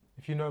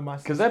 If you know my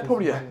sisters. Because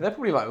they're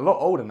probably like a lot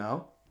older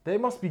now. They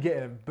must be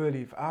getting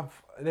bullied. I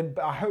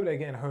hope they're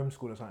getting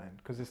homeschooled or something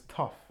because it's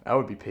tough. That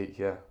would be peak,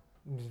 yeah.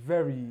 It's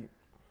very.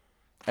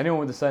 Anyone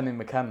with the surname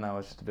McCann now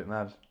is just a bit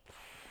mad.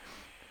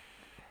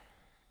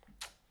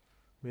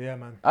 Yeah,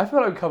 man. I feel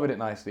like we covered it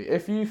nicely.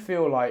 If you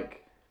feel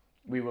like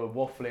we were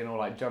waffling or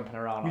like jumping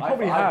around, we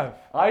probably have.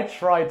 I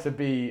tried to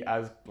be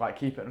as like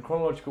keep it in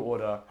chronological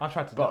order. I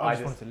tried to, but I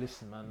just wanted to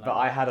listen, man. Like, but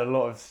I had a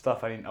lot of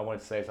stuff I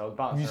wanted to say, so I was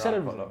bouncing. You said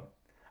everything.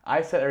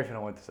 I said everything I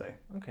wanted to say.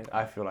 Okay.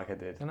 I feel like I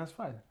did. And that's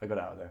fine. I got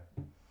it out of there.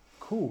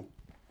 Cool.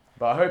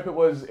 But I hope it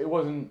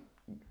wasn't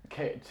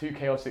too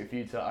chaotic for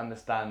you to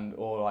understand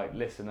or like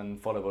listen and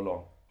follow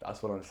along.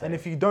 That's what I'm saying. And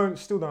if you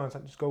still don't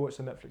understand, just go watch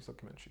the Netflix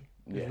documentary.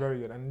 It's very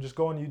good. And just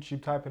go on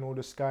YouTube, type in all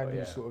the Sky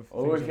News sort of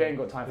or if you ain't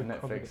got time for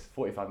Netflix,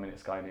 45-minute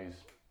Sky News.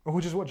 Or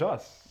just watch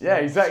us. Yeah,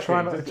 exactly.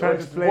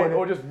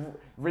 Or just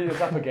read this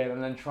up again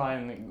and then try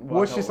and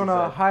watch this on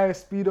a higher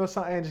speed or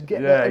something. Just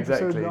get that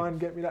episode done,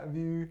 get me that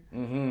view.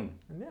 Mm-hmm.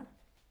 And yeah.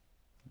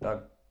 Done.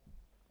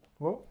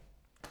 Well,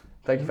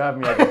 thank you for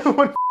having me,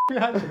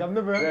 Agaash. I've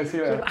never. Yeah, see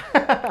you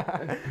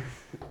later.